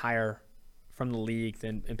a lot higher from the league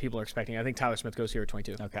than people are expecting. I think Tyler Smith goes here at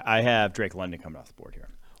 22. Okay, I have Drake London coming off the board here.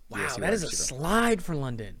 Wow, that is a slide for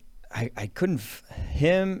London. I couldn't –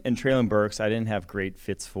 him and Traylon Burks I didn't have great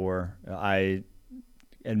fits for. I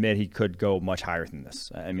admit he could go much higher than this.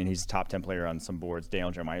 I mean, he's a top 10 player on some boards.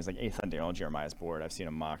 Daniel Jeremiah's like 8th on Daniel Jeremiah's board. I've seen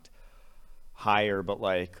him mocked higher, but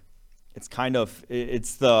like it's kind of –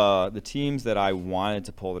 it's the teams that I wanted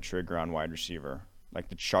to pull the trigger on wide receiver, like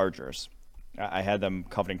the Chargers. I had them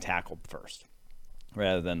coveting tackle first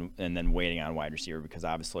rather than and then waiting on wide receiver because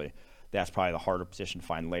obviously that's probably the harder position to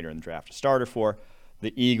find later in the draft a starter for.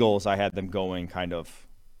 The Eagles, I had them going kind of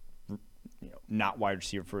not wide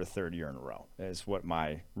receiver for a third year in a row. Is what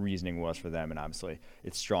my reasoning was for them, and obviously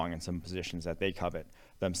it's strong in some positions that they covet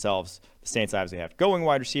themselves. The Saints obviously have going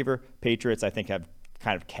wide receiver. Patriots, I think, have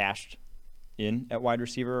kind of cashed in at wide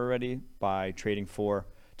receiver already by trading for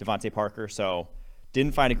Devontae Parker. So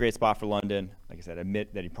didn't find a great spot for London. Like I said,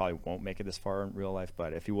 admit that he probably won't make it this far in real life,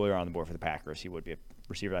 but if he were on the board for the Packers, he would be a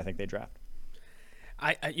receiver I think they draft.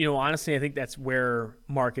 Honestly, I think that's where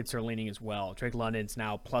markets are leaning as well. Drake London's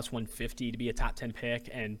now plus 150 to be a top 10 pick,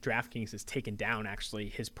 and DraftKings has taken down actually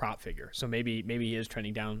his prop figure. So maybe he is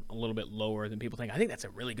trending down a little bit lower than people think. I think that's a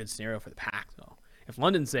really good scenario for the Pack, though. If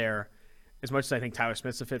London's there, as much as I think Tyler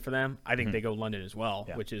Smith's a fit for them, I think they go London as well,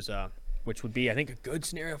 which would be, I think, a good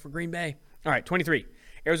scenario for Green Bay. All right, 23,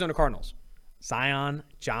 Arizona Cardinals. Zion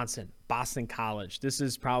Johnson, Boston College. This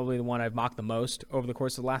is probably the one I've mocked the most over the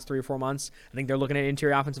course of the last 3 or 4 months. I think they're looking at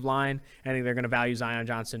interior offensive line. I think they're going to value Zion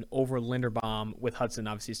Johnson over Linderbaum, with Hudson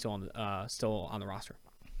obviously still on the roster.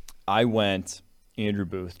 I went Andrew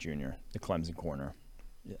Booth Jr., the Clemson corner.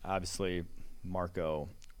 Obviously, Marco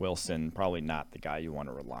Wilson, probably not the guy you want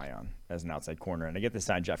to rely on as an outside corner. And I get to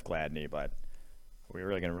sign Jeff Gladney, but we're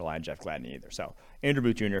really going to rely on Jeff Gladney either. So Andrew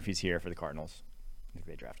Booth Jr., if he's here for the Cardinals, I think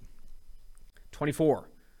they draft him. 24.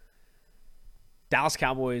 Dallas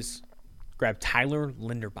Cowboys grab Tyler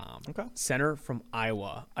Linderbaum, center from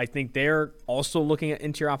Iowa. I think they're also looking at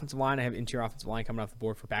interior offensive line. I have interior offensive line coming off the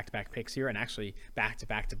board for back-to-back picks here, and actually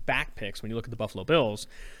back-to-back-to-back picks when you look at the Buffalo Bills.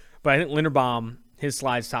 But I think Linderbaum, his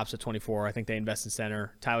slides tops at 24. I think they invest in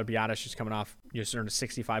center. Tyler Biadasz is coming off just earned a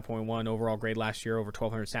 65.1 overall grade last year, over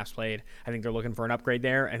 1,200 snaps played. I think they're looking for an upgrade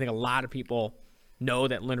there. I think a lot of people know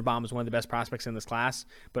that Linderbaum is one of the best prospects in this class,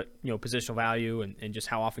 but positional value and just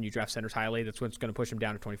how often you draft centers highly, that's what's going to push him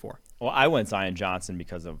down to 24. Well, I went Zion Johnson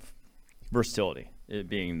because of versatility, it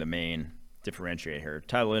being the main differentiator here.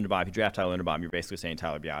 Tyler Linderbaum, if you draft Tyler Linderbaum, you're basically saying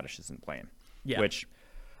Tyler Biadasz isn't playing. Yeah. Which,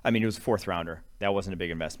 I mean, it was a 4th rounder. That wasn't a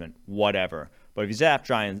big investment, whatever. But if you draft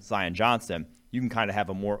Zion Johnson, you can kind of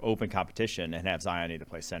have a more open competition and have Zion either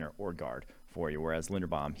play center or guard for you, whereas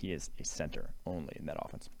Linderbaum, he is a center only in that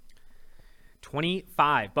offense.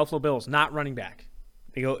 25, Buffalo Bills, not running back.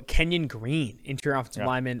 They go Kenyon Green, interior offensive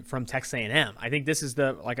lineman from Texas A&M. I think this is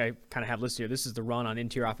like I kind of have listed here, this is the run on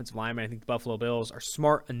interior offensive lineman. I think the Buffalo Bills are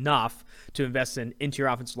smart enough to invest in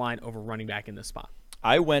interior offensive line over running back in this spot.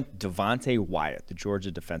 I went Devontae Wyatt, the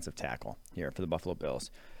Georgia defensive tackle here for the Buffalo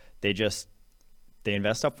Bills. They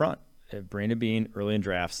invest up front. Brandon Beane, early in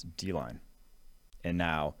drafts, D-line. And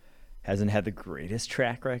now hasn't had the greatest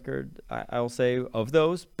track record, I'll say, of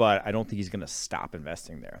those, but I don't think he's going to stop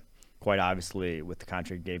investing there. Quite obviously, with the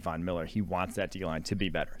contract of Gabe Von Miller, he wants that D-line to be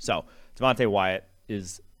better. So Devontae Wyatt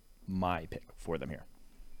is my pick for them here.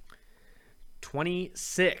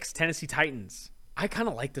 26, Tennessee Titans. I kind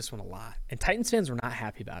of like this one a lot, and Titans fans were not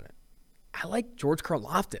happy about it. I like George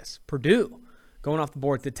Karlaftis, Purdue, going off the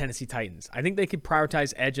board to Tennessee Titans. I think they could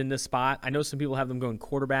prioritize edge in this spot. I know some people have them going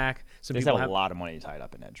quarterback. Some they people have a lot of money tied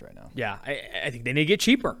up in edge right now. Yeah, I think they need to get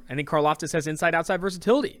cheaper. I think Karlaftis has inside-outside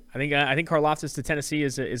versatility. I think Karlaftis to Tennessee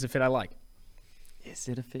is a fit I like. Is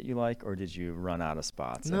it a fit you like, or did you run out of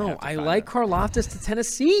spots? No, I like Karlaftis to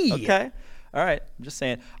Tennessee. Okay. All right. I'm just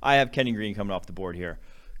saying. I have Kenyon Green coming off the board here.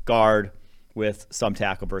 Guard with some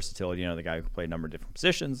tackle versatility. The guy who can play a number of different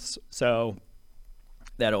positions. So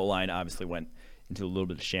that O-line obviously went into a little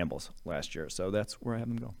bit of shambles last year. So that's where I have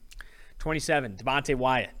him go. 27, Devontae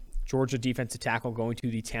Wyatt, Georgia defensive tackle, going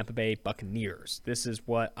to the Tampa Bay Buccaneers. This is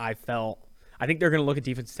what I felt. I think they're going to look at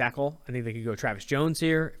defensive tackle. I think they could go Travis Jones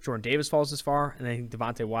here if Jordan Davis falls this far. And I think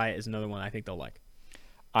Devontae Wyatt is another one I think they'll like.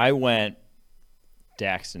 I went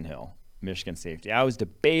Daxton Hill, Michigan safety. I was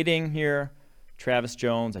debating here Travis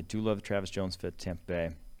Jones. I do love the Travis Jones fit Tampa Bay.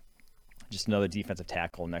 Just another defensive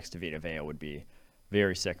tackle next to Vita Vea would be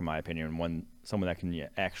very sick in my opinion, someone that can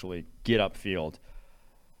actually get upfield.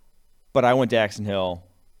 But I went Daxton Hill.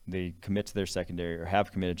 They commit to their secondary, or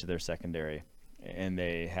have committed to their secondary, and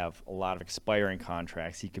they have a lot of expiring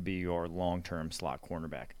contracts. He could be your long-term slot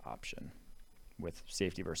cornerback option with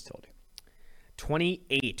safety versatility.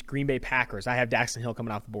 28, Green Bay Packers. I have Daxton Hill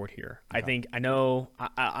coming off the board here. Okay.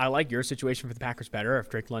 I like your situation for the Packers better. If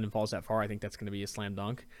Drake London falls that far, I think that's going to be a slam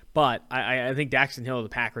dunk. But I think Daxton Hill of the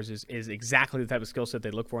Packers is exactly the type of skill set they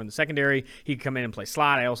look for in the secondary. He can come in and play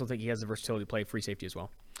slot. I also think he has the versatility to play free safety as well.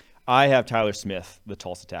 I have Tyler Smith, the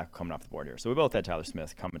Tulsa tackle, coming off the board here. So we both had Tyler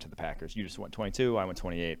Smith coming to the Packers. You just went 22, I went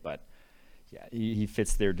 28. But, yeah, he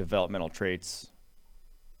fits their developmental traits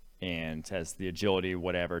and has the agility,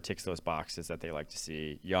 whatever, ticks those boxes that they like to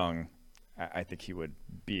see. Young, I think he would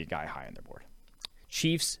be a guy high on their board.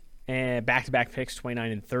 Chiefs, and back-to-back picks,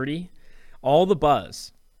 29 and 30. All the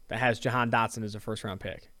buzz that has Jahan Dotson as a first-round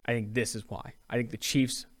pick. I think this is why. I think the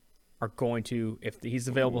Chiefs are going to, if he's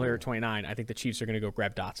available here at 29, I think the Chiefs are going to go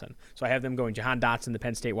grab Dotson. So I have them going Jahan Dotson, the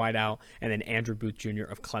Penn State wideout, and then Andrew Booth Jr.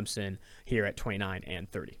 of Clemson here at 29 and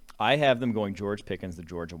 30. I have them going George Pickens, the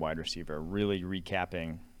Georgia wide receiver, really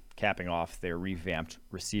capping off their revamped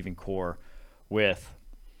receiving core with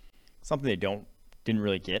something they didn't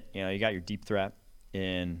really get. You got your deep threat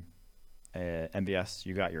in MVS,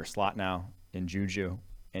 you got your slot now in Juju,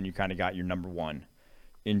 and you kind of got your number one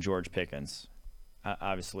in George Pickens.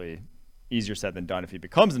 Obviously, easier said than done if he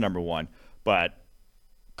becomes the number one, but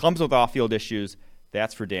comes with off-field issues.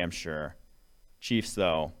 That's for damn sure. Chiefs,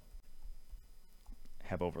 though,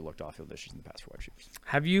 have overlooked off-field issues in the past for wide receivers.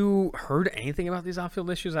 Have you heard anything about these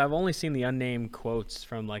off-field issues? I've only seen the unnamed quotes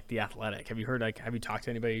from The Athletic. Have you heard? Have you talked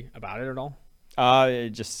to anybody about it at all?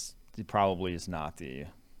 It probably is not the.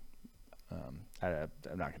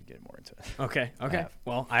 I'm not going to get more into it. Okay.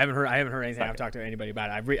 Well, I haven't heard anything. I've talked to anybody about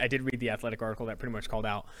it. I did read the Athletic article that pretty much called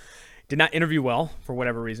out. Did not interview well for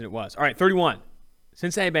whatever reason it was. All right, 31.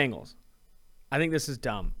 Cincinnati Bengals. I think this is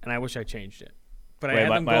dumb, and I wish I changed it. But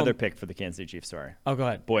my other pick for the Kansas City Chiefs. Sorry. Oh, go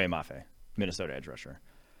ahead. Boye Mafe, Minnesota edge rusher.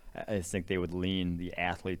 I just think they would lean the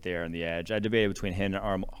athlete there on the edge. I debated between him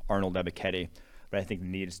and Arnold Ebiketie, but I think the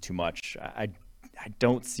need is too much. I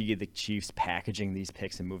don't see the Chiefs packaging these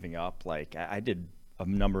picks and moving up. I did a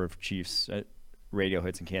number of Chiefs radio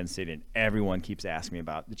hits in Kansas City, and everyone keeps asking me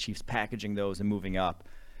about the Chiefs packaging those and moving up.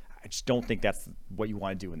 I just don't think that's what you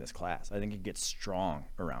want to do in this class. I think it gets strong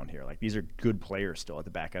around here. These are good players still at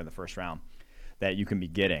the back end of the first round that you can be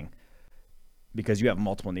getting because you have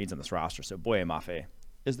multiple needs on this roster. So Boye Mafe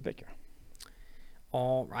is the pick here.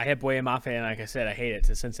 I have Boye Mafe, and like I said, I hate it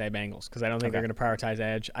to Cincinnati Bengals because I don't think they're going to prioritize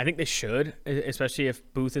edge. I think they should, especially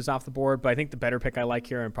if Booth is off the board. But I think the better pick I like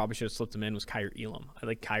here, and probably should have slipped him in, was Kyer Elam. I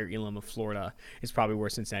like Kyer Elam of Florida is probably where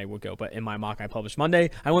Cincinnati would go. But in my mock I published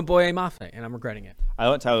Monday, I went Boye Mafe, and I'm regretting it. I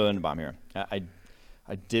went Tyler Linderbaum here.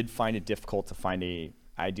 I did find it difficult to find a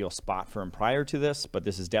ideal spot for him prior to this, but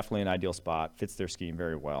this is definitely an ideal spot. Fits their scheme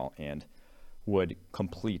very well, and would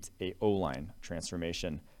complete a O-line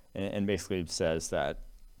transformation, and basically says that,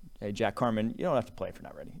 hey, Jack Carman, you don't have to play if you're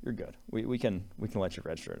not ready. You're good. We can let you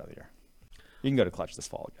redshirt another year. You can go to clutch this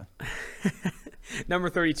fall again. Number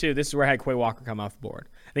 32, this is where I had Quay Walker come off the board.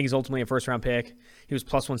 I think he's ultimately a first-round pick. He was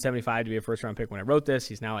plus 175 to be a first-round pick when I wrote this.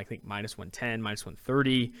 He's now, I think, minus 110, minus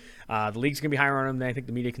 130. The league's going to be higher on him than I think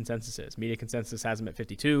the media consensus is. Media consensus has him at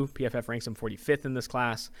 52. PFF ranks him 45th in this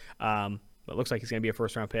class. But it looks like he's going to be a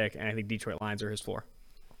first-round pick, and I think Detroit Lions are his floor.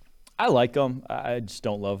 I like him. I just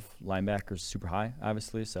don't love linebackers super high,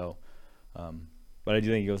 obviously. So, but I do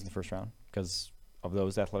think he goes in the first round because of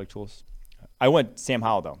those athletic tools. I went Sam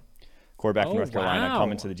Howell, though, quarterback from North Carolina,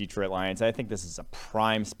 coming to the Detroit Lions. I think this is a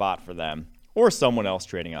prime spot for them or someone else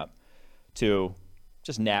trading up to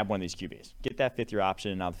just nab one of these QBs. Get that fifth-year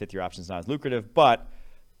option. Now the fifth-year option is not as lucrative, but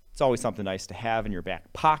it's always something nice to have in your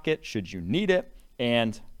back pocket should you need it.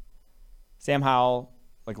 And Sam Howell,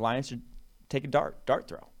 Lions should take a dart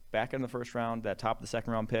throw. Back in the first round, that top of the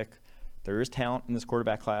second round pick. There is talent in this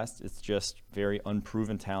quarterback class. It's just very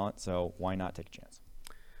unproven talent, so why not take a chance?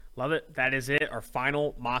 Love it. That is it. Our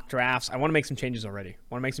final mock drafts. I want to make some changes already.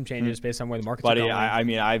 Based on where the market's going.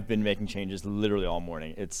 Buddy, I've been making changes literally all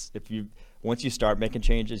morning. Once you start making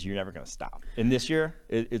changes, you're never going to stop. And this year,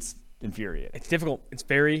 it's infuriating. It's difficult. It's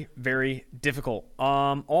very, very difficult.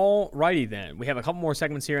 All righty then. We have a couple more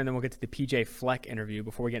segments here, and then we'll get to the PJ Fleck interview.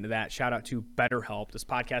 Before we get into that, shout out to BetterHelp. This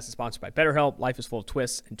podcast is sponsored by BetterHelp. Life is full of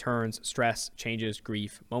twists and turns, stress, changes,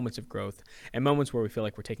 grief, moments of growth, and moments where we feel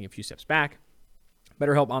like we're taking a few steps back.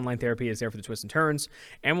 BetterHelp Online Therapy is there for the twists and turns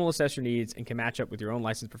and will assess your needs and can match up with your own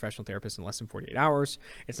licensed professional therapist in less than 48 hours.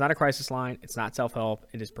 It's not a crisis line. It's not self-help.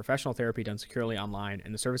 It is professional therapy done securely online,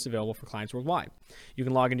 and the service is available for clients worldwide. You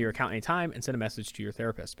can log into your account anytime and send a message to your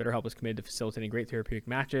therapist. BetterHelp is committed to facilitating great therapeutic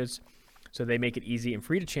matches, so they make it easy and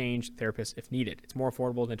free to change therapists if needed. It's more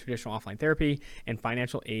affordable than traditional offline therapy, and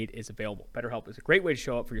financial aid is available. BetterHelp is a great way to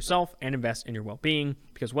show up for yourself and invest in your well-being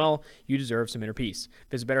because, well, you deserve some inner peace.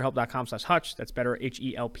 Visit BetterHelp.com/Hutch. That's better,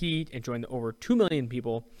 H-E-L-P, and join the over 2 million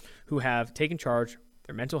people who have taken charge of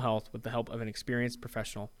their mental health with the help of an experienced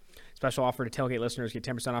professional. Special offer to Tailgate listeners. Get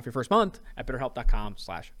 10% off your first month at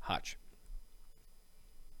BetterHelp.com/Hutch.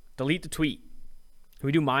 Delete the tweet. Can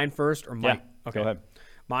we do mine first or Mike? Yeah, okay. Go ahead.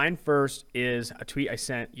 Mine first is a tweet I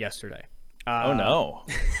sent yesterday. Oh, no.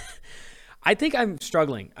 I think I'm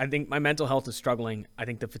struggling. I think my mental health is struggling. I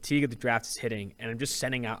think the fatigue of the draft is hitting, and I'm just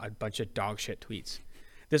sending out a bunch of dog shit tweets.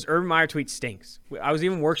 This Urban Meyer tweet stinks. I was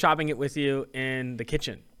even workshopping it with you in the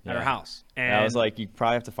kitchen at our house. And I was like, you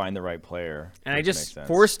probably have to find the right player. And I just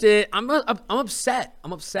forced it. I'm upset.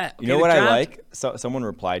 Okay, you know what I like? So someone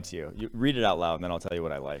replied to you. You read it out loud, and then I'll tell you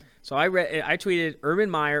what I like. So I tweeted Urban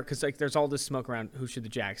Meyer, because like there's all this smoke around who should the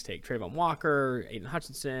Jags take. Trayvon Walker, Aiden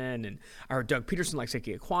Hutchinson, and I heard Doug Peterson likes Ike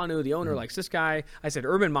Ekwonu. The owner likes this guy. I said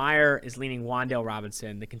Urban Meyer is leaning Wan'Dale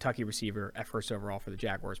Robinson, the Kentucky receiver, at first overall for the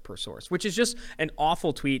Jaguars per source, which is just an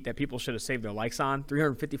awful tweet that people should have saved their likes on.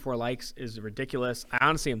 354 likes is ridiculous. I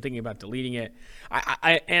honestly am thinking about deleting it.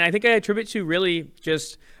 I think I attribute to really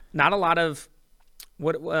just not a lot of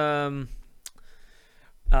what's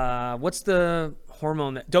the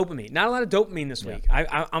hormone that dopamine? Not a lot of dopamine this week.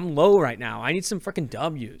 I'm low right now. I need some freaking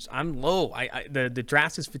W's. I'm low. The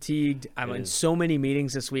draft is fatigued. I'm in so many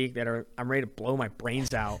meetings this week that I'm ready to blow my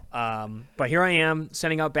brains out. But here I am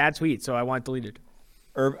sending out bad tweets, so I want it deleted.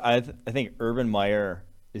 I think Urban Meyer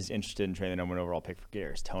is interested in trading the number one overall pick for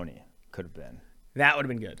Garris. Tony could have been. That would have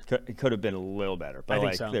been good. It could have been a little better, but I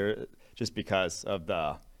think so. Just because of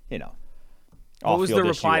the what was the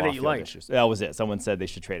reply that you liked? Issues. That was it. Someone said they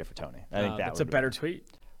should trade it for Tony. I think that's a better tweet.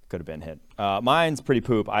 Could have been hit. Mine's pretty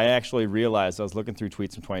poop. I actually realized I was looking through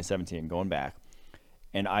tweets from 2017, going back,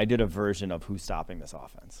 and I did a version of who's stopping this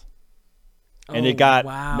offense, and it got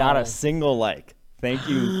not a single like. Thank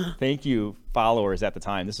you, followers at the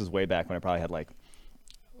time. This was way back when I probably had like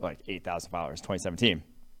 8,000 followers. 2017.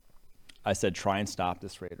 I said, try and stop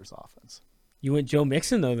this Raiders offense. You went Joe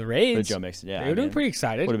Mixon, though, the Raids. Joe Mixon, yeah. They were doing pretty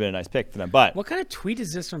excited. Would have been a nice pick for them. But what kind of tweet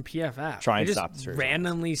is this from PFF? Try and stop this Raiders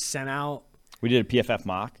randomly sent out. We did a PFF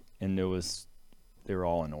mock, and they were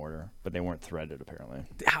all in order, but they weren't threaded, apparently.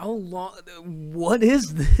 How long? What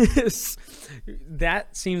is this?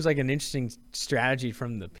 That seems like an interesting strategy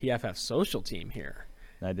from the PFF social team here.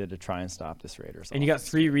 I did to try and stop this Raiders. And you got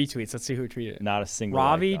 3 retweets. Let's see who tweeted it. Not a single.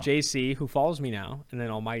 Ravi, JC, who follows me now, and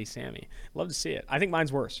then Almighty Sammy. Love to see it. I think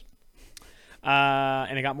mine's worse.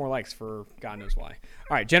 And it got more likes for God knows why.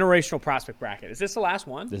 All right, generational prospect bracket. Is this the last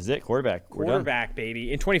one? This is it. Quarterback. Quarterback,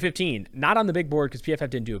 baby. In 2015, not on the big board because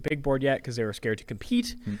PFF didn't do a big board yet because they were scared to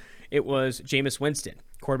compete. It was Jameis Winston,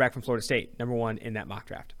 quarterback from Florida State, number 1 in that mock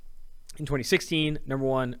draft. In 2016, number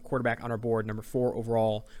 1 quarterback on our board, number 4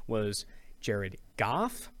 overall was Jared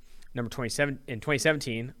Goff. Number 27 in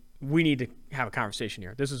 2017, we need to have a conversation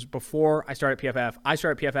here. This is before I started PFF. I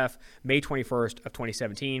started PFF May 21st of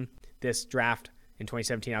 2017. This draft in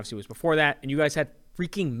 2017 obviously was before that, and you guys had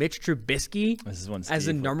freaking Mitch Trubisky as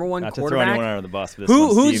the number 1 not quarterback. To throw anyone under the bus, but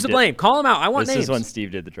who's to blame? Call him out. I want names. This is when Steve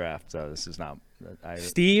did the draft, so this is not.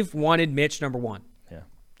 Steve wanted Mitch number 1. Yeah.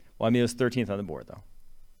 Well, I mean, it was 13th on the board though,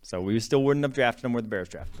 so we still wouldn't have drafted him where the Bears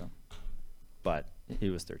drafted him, but he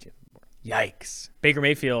was 13th on the board. Yikes. Baker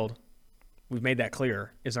Mayfield, we've made that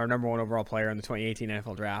clear, is our number 1 overall player in the 2018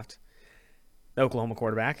 NFL draft. The Oklahoma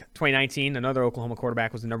quarterback. 2019, another Oklahoma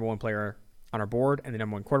quarterback was the number 1 player on our board, and the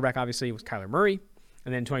number 1 quarterback, obviously, was Kyler Murray.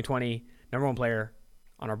 And then 2020, number 1 player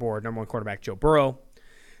on our board, number 1 quarterback, Joe Burrow.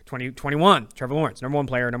 2021, Trevor Lawrence, number 1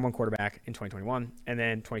 player, number 1 quarterback in 2021. And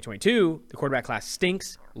then 2022, the quarterback class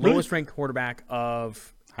stinks. Lowest ranked quarterback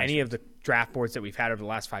of any of the draft boards that we've had over the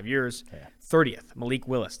last 5 years. 30th, Malik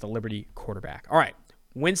Willis, the Liberty quarterback. All right,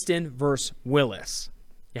 Winston versus Willis.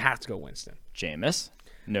 You have to go Winston. Jameis,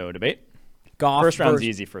 no debate. Goff First round's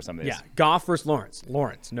easy for some of these. Yeah, Goff versus Lawrence.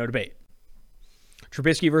 Lawrence, no debate.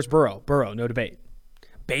 Trubisky versus Burrow. Burrow, no debate.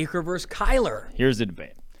 Baker versus Kyler. Here's the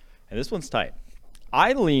debate. And this one's tight.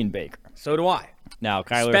 I lean Baker. So do I. Now,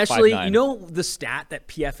 Kyler, especially, 5'9". you know the stat that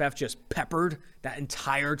PFF just peppered that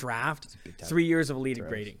entire draft? 3 years of elite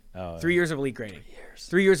grading. 3 years of elite grading.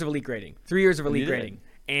 3 years of elite grading. 3 years of elite grading.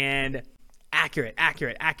 And accurate.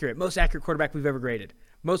 Most accurate quarterback we've ever graded.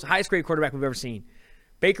 Most highest grade quarterback we've ever seen.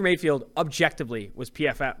 Baker Mayfield, objectively,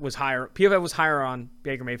 PFF was higher on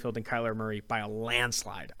Baker Mayfield than Kyler Murray by a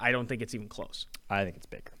landslide. I don't think it's even close. I think it's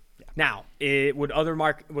Baker. Yeah. Now, would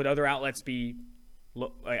other outlets be?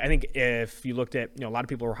 I think if you looked at, a lot of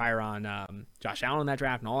people were higher on Josh Allen in that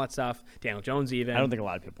draft and all that stuff. Daniel Jones even. I don't think a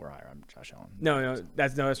lot of people were higher on Josh Allen. No,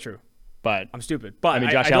 that's true. But I'm stupid. But I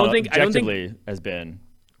mean, Josh Allen objectively has been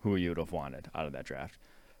who you would have wanted out of that draft.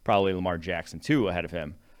 Probably Lamar Jackson too ahead of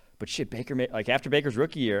him. But shit, Baker, after Baker's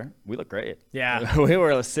rookie year, we look great. Yeah. We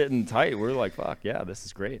were sitting tight. We were like, fuck, yeah, this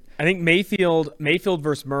is great. I think Mayfield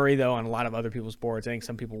versus Murray, though, on a lot of other people's boards, I think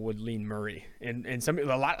some people would lean Murray. And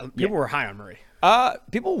a lot of people were high on Murray.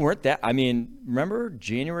 People weren't that. I mean, remember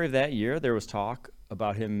January of that year, there was talk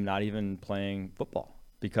about him not even playing football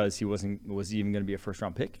because he was even going to be a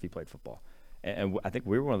first-round pick if he played football. And I think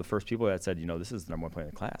we were one of the first people that said, this is the number 1 player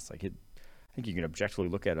in the class. I think you can objectively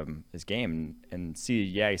look at his game and see,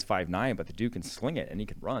 he's 5'9", but the dude can sling it and he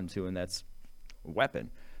can run too, and that's a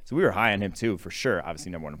weapon. So we were high on him too, for sure.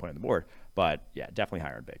 Obviously, number one point on the board. But, yeah, definitely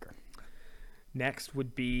higher on Baker. Next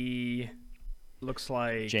would be, looks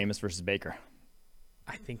like Jameis versus Baker.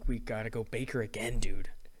 I think we got to go Baker again, dude.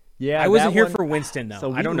 Yeah, I wasn't here for Winston, though.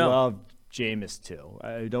 So I don't know. We love Jameis, too.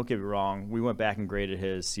 Don't get me wrong. We went back and graded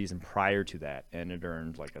his season prior to that, and it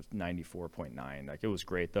earned like a 94.9. Like, it was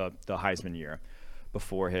great, the Heisman year,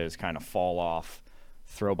 before his kind of fall-off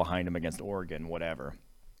throw behind him against Oregon, whatever,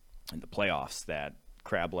 in the playoffs, that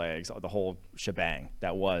crab legs, the whole shebang.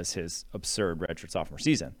 That was his absurd redshirt sophomore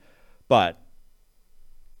season. But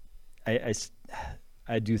I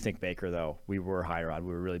do think Baker, though, we were higher on.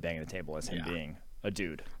 We were really banging the table as him being a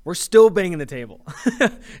dude. We're still banging the table.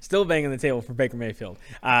 Still banging the table for Baker Mayfield.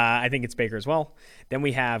 I think it's Baker as well. Then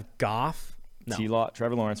we have Goff. No. T-Law,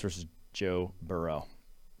 Trevor Lawrence versus Joe Burrow.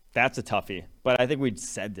 That's a toughie. But I think we'd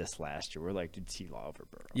said this last year. We're like, dude, T-Law over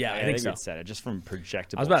Burrow. Yeah, I think so. We'd said it just from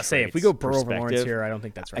projectable I was about to say, if we go Burrow over Lawrence here, I don't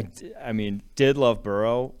think that's right. I mean, did love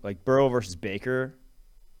Burrow. Like, Burrow versus Baker,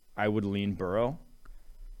 I would lean Burrow.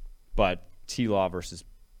 But T-Law versus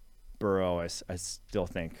Burrow, I still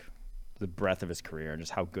think the breadth of his career and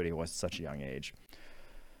just how good he was at such a young age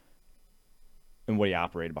and what he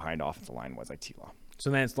operated behind offensive line was like T-Law.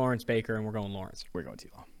 So then it's Lawrence, Baker, and we're going Lawrence. We're going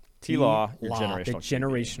T-Law. T-Law, your generational the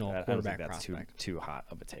generational QB. quarterback I don't think prospect. that's too hot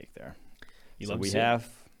of a take there. So we have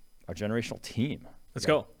our generational team. Let's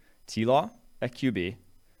go. T-Law at QB,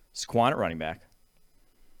 Squan at running back.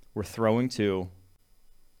 We're throwing to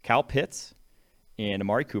Kyle Pitts and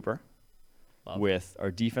Amari Cooper. With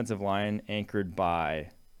our defensive line anchored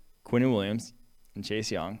by Quinnen Williams and Chase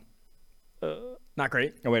Young. Not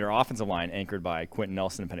great. Oh, wait, our offensive line anchored by Quentin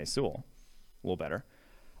Nelson and Penei Sewell. A little better.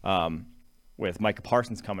 With Micah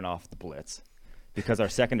Parsons coming off the blitz. Because our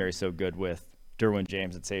secondary is so good with Derwin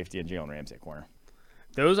James at safety and Jalen Ramsey at corner.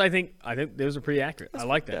 Those I think those are pretty accurate. I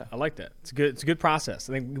like that. Yeah. I like that. It's a good process.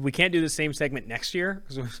 I think we can't do the same segment next year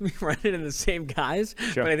because we run it in the same guys.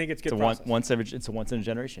 Sure. But I think it's good. It's a once in a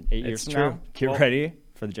generation. 8 years from now. Get ready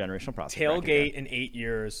for the generational process. Tailgate in 8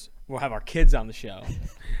 years. We'll have our kids on the show,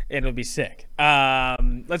 and it'll be sick.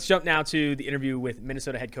 Let's jump now to the interview with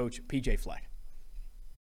Minnesota head coach PJ Fleck.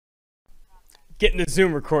 Getting the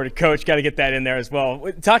Zoom recorded, Coach. Got to get that in there as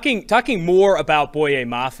well. Talking more about Boye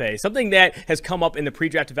Mafe. Something that has come up in the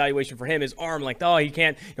pre-draft evaluation for him is arm length. Oh, he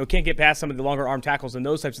can't get past some of the longer arm tackles and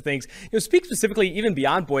those types of things. Speak specifically even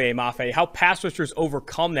beyond Boye Mafe, how pass rushers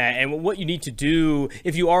overcome that and what you need to do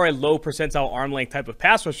if you are a low percentile arm length type of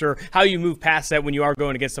pass rusher, how you move past that when you are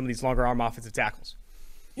going against some of these longer arm offensive tackles.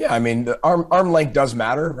 Yeah, I mean, the arm length does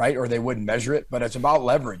matter, right? Or they wouldn't measure it, but it's about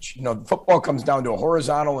leverage. Football comes down to a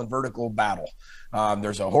horizontal and vertical battle.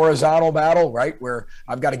 There's a horizontal battle, right, where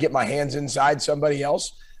I've got to get my hands inside somebody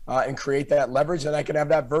else and create that leverage. And I can have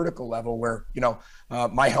that vertical level where,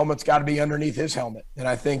 my helmet's got to be underneath his helmet. And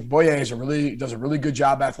I think Boye does a really good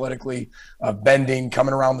job athletically of bending,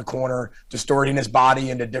 coming around the corner, distorting his body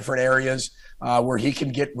into different areas where he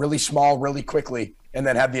can get really small really quickly and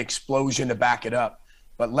then have the explosion to back it up.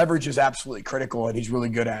 But leverage is absolutely critical, and he's really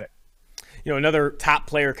good at it. Another top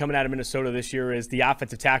player coming out of Minnesota this year is the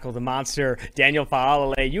offensive tackle, the monster, Daniel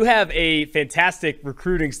Faalele. You have a fantastic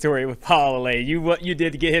recruiting story with Faalele. What you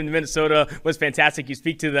did to get him to Minnesota was fantastic. You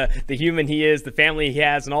speak to the human he is, the family he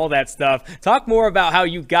has, and all that stuff. Talk more about how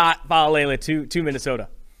you got Faalele to Minnesota.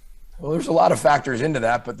 Well, there's a lot of factors into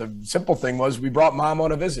that, but the simple thing was we brought Mom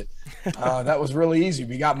on a visit. That was really easy.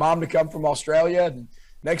 We got Mom to come from Australia, and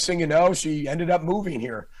next thing you know, she ended up moving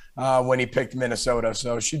here when he picked Minnesota.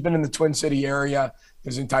 So she's been in the Twin City area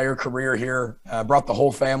his entire career here, brought the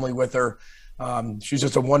whole family with her. She's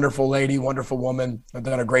just a wonderful lady, wonderful woman. I've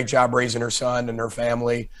done a great job raising her son and her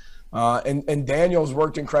family. And Daniel's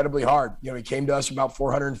worked incredibly hard. He came to us about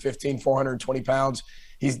 415, 420 pounds.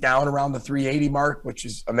 He's down around the 380 mark, which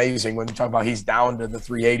is amazing when we talk about he's down to the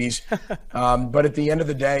 380s. But at the end of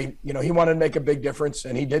the day, he wanted to make a big difference,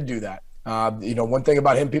 and he did do that. One thing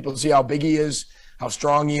about him, people see how big he is, how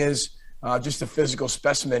strong he is, just a physical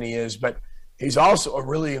specimen he is, but he's also a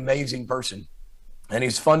really amazing person, and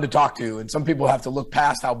he's fun to talk to. And some people have to look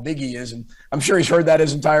past how big he is, and I'm sure he's heard that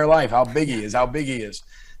his entire life, how big he is,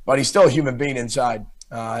 but he's still a human being inside.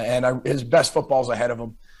 And his best football's ahead of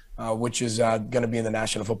him, which is going to be in the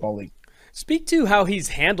National Football League. Speak to how he's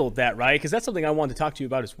handled that, right? Because that's something I wanted to talk to you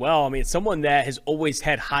about as well. I mean, it's someone that has always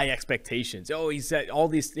had high expectations. Oh, he's got all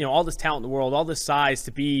this talent in the world, all this size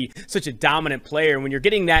to be such a dominant player. And when you're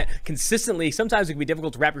getting that consistently, sometimes it can be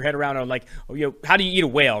difficult to wrap your head around on, how do you eat a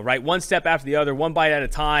whale, right? One step after the other, one bite at a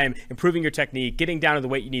time, improving your technique, getting down to the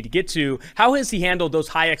weight you need to get to. How has he handled those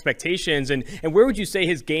high expectations, and where would you say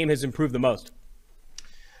his game has improved the most?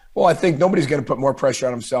 Well, I think nobody's going to put more pressure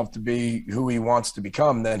on himself to be who he wants to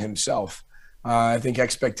become than himself. I think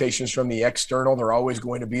expectations from the external, they're always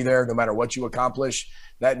going to be there no matter what you accomplish.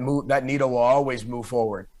 That needle will always move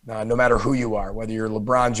forward, no matter who you are, whether you're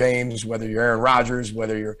LeBron James, whether you're Aaron Rodgers,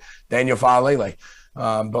 whether you're Daniel Falele.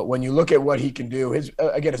 But when you look at what he can do, his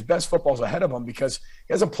best football's ahead of him because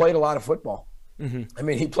he hasn't played a lot of football. Mm-hmm. I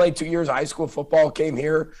mean, he played 2 years of high school football, came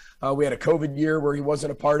here. We had a COVID year where he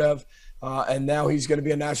wasn't a part of, and now he's going to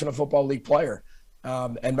be a National Football League player.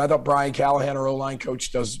 And I thought Brian Callahan, our O-line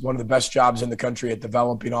coach, does one of the best jobs in the country at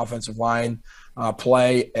developing offensive line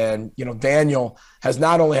play. And, Daniel has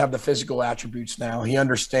not only have the physical attributes now, he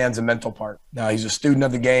understands the mental part. Now, he's a student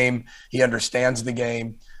of the game. He understands the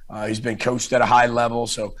game. He's been coached at a high level.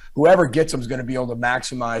 So whoever gets him is going to be able to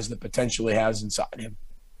maximize the potential he has inside him.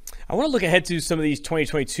 I want to look ahead to some of these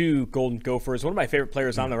 2022 Golden Gophers. One of my favorite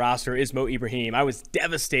players on the roster is Mo Ibrahim. I was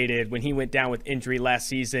devastated when he went down with injury last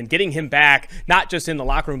season. Getting him back, not just in the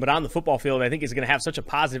locker room, but on the football field, I think is going to have such a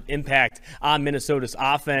positive impact on Minnesota's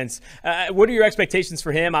offense. What are your expectations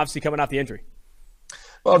for him, obviously coming off the injury?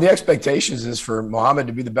 Well, the expectations is for Muhammad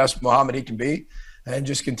to be the best Muhammad he can be and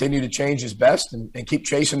just continue to change his best and keep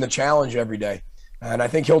chasing the challenge every day. And I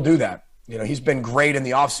think he'll do that. He's been great in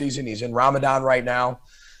the offseason. He's in Ramadan right now.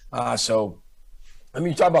 So,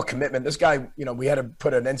 you talk about commitment. This guy, we had to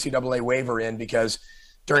put an NCAA waiver in because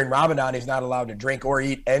during Ramadan, he's not allowed to drink or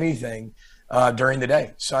eat anything during the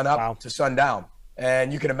day, sun up to sundown.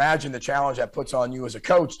 And you can imagine the challenge that puts on you as a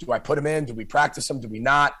coach. Do I put him in? Do we practice him? Do we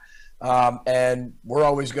not? And we're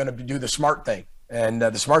always going to do the smart thing. And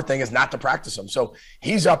the smart thing is not to practice him. So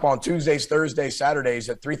he's up on Tuesdays, Thursdays, Saturdays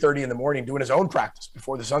at 3:30 in the morning doing his own practice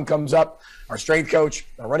before the sun comes up. Our strength coach,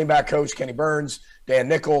 our running back coach, Kenny Burns, Dan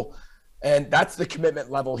Nickel, and that's the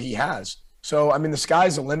commitment level he has. So, the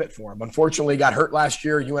sky's the limit for him. Unfortunately, he got hurt last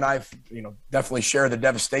year. You and I, definitely share the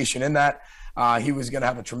devastation in that. He was going to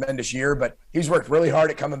have a tremendous year, but he's worked really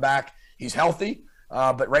hard at coming back. He's healthy,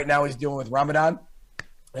 but right now he's dealing with Ramadan,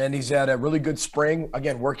 and he's had a really good spring,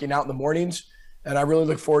 again, working out in the mornings. And I really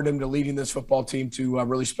look forward to him to leading this football team to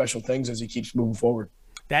really special things as he keeps moving forward.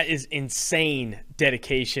 That is insane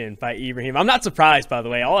dedication by Ibrahim. I'm not surprised, by the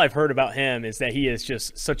way. All I've heard about him is that he is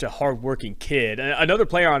just such a hardworking kid. Another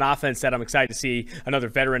player on offense that I'm excited to see, another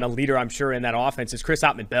veteran, a leader, I'm sure, in that offense is Chris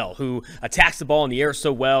Ottman-Bell, who attacks the ball in the air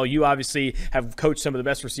so well. You obviously have coached some of the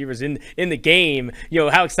best receivers in the game.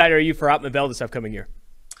 How excited are you for Ottman-Bell this upcoming year?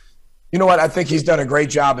 You know what? I think he's done a great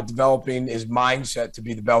job at developing his mindset to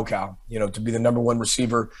be the bell cow, to be the number one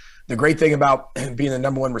receiver. The great thing about being the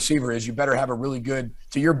number one receiver is you better have a really good,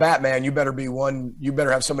 to your Batman, you better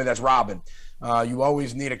have somebody that's Robin. You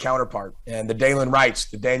always need a counterpart. And the Dalen Wrights,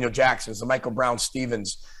 the Daniel Jacksons, the Michael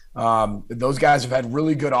Brown-Stevens, those guys have had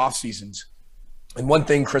really good off seasons. And one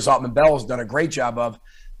thing Chris Ottman-Bell has done a great job of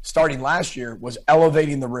starting last year was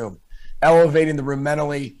elevating the room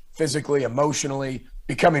mentally, physically, emotionally,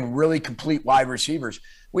 becoming really complete wide receivers.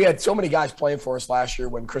 We had so many guys playing for us last year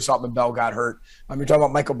when Chris Ottman-Bell got hurt. You're talking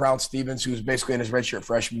about Michael Brown-Stevens, who was basically in his redshirt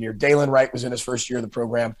freshman year. Dalen Wright was in his first year of the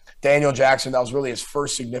program. Daniel Jackson, that was really his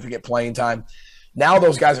first significant playing time. Now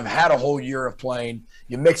those guys have had a whole year of playing.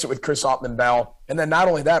 You mix it with Chris Ottman-Bell. And then not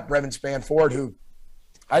only that, Brevin Spanford, who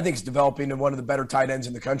I think is developing into one of the better tight ends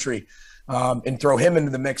in the country, and throw him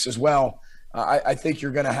into the mix as well. I think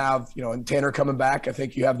you're going to have, and Tanner coming back, I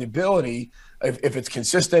think you have the ability, if it's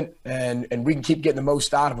consistent and we can keep getting the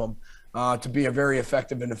most out of them, to be a very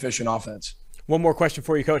effective and efficient offense. One more question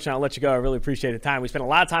for you, Coach, and I'll let you go. I really appreciate the time. We spent a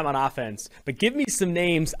lot of time on offense, but give me some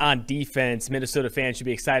names on defense Minnesota fans should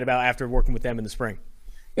be excited about after working with them in the spring.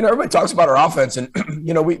 Everybody talks about our offense, and,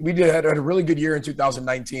 we had a really good year in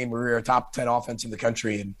 2019 where we were a top 10 offense in the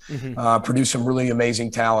country and produced some really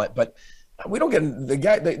amazing talent. But we don't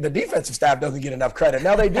get the defensive staff doesn't get enough credit.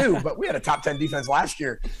 Now they do, but we had a top 10 defense last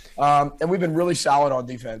year. And we've been really solid on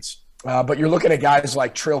defense. But you're looking at guys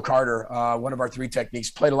like Trill Carter, one of our three techniques,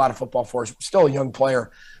 played a lot of football for us, still a young player.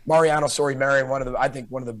 Mariano Sori-Marion, one of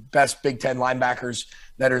the best Big Ten linebackers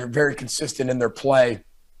that are very consistent in their play,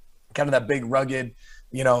 kind of that big rugged,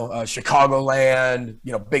 Chicagoland,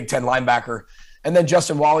 Big Ten linebacker. And then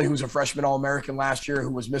Justin Wally, who's a freshman All-American last year, who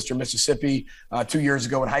was Mr. Mississippi 2 years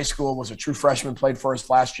ago in high school, was a true freshman, played for us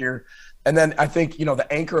last year. And then I think, the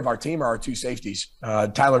anchor of our team are our two safeties.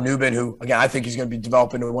 Tyler Nubin, who, again, I think he's going to be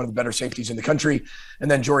developing into one of the better safeties in the country. And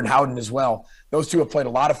then Jordan Howden as well. Those two have played a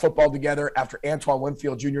lot of football together. After Antoine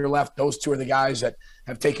Winfield Jr. left, those two are the guys that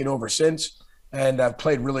have taken over since and have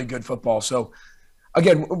played really good football. So,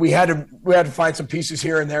 again, we had to find some pieces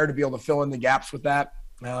here and there to be able to fill in the gaps with that.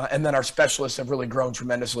 And then our specialists have really grown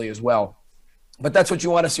tremendously as well. But that's what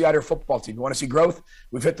you want to see out of your football team. You want to see growth.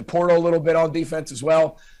 We've hit the portal a little bit on defense as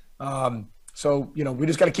well. So, we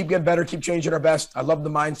just got to keep getting better, keep changing our best. I love the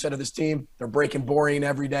mindset of this team. They're breaking boring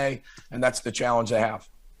every day, and that's the challenge they have.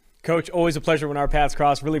 Coach, always a pleasure when our paths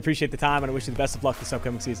cross. Really appreciate the time, and I wish you the best of luck this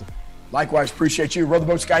upcoming season. Likewise, appreciate you. Row the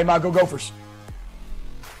boat, Sky Ma, go Gophers.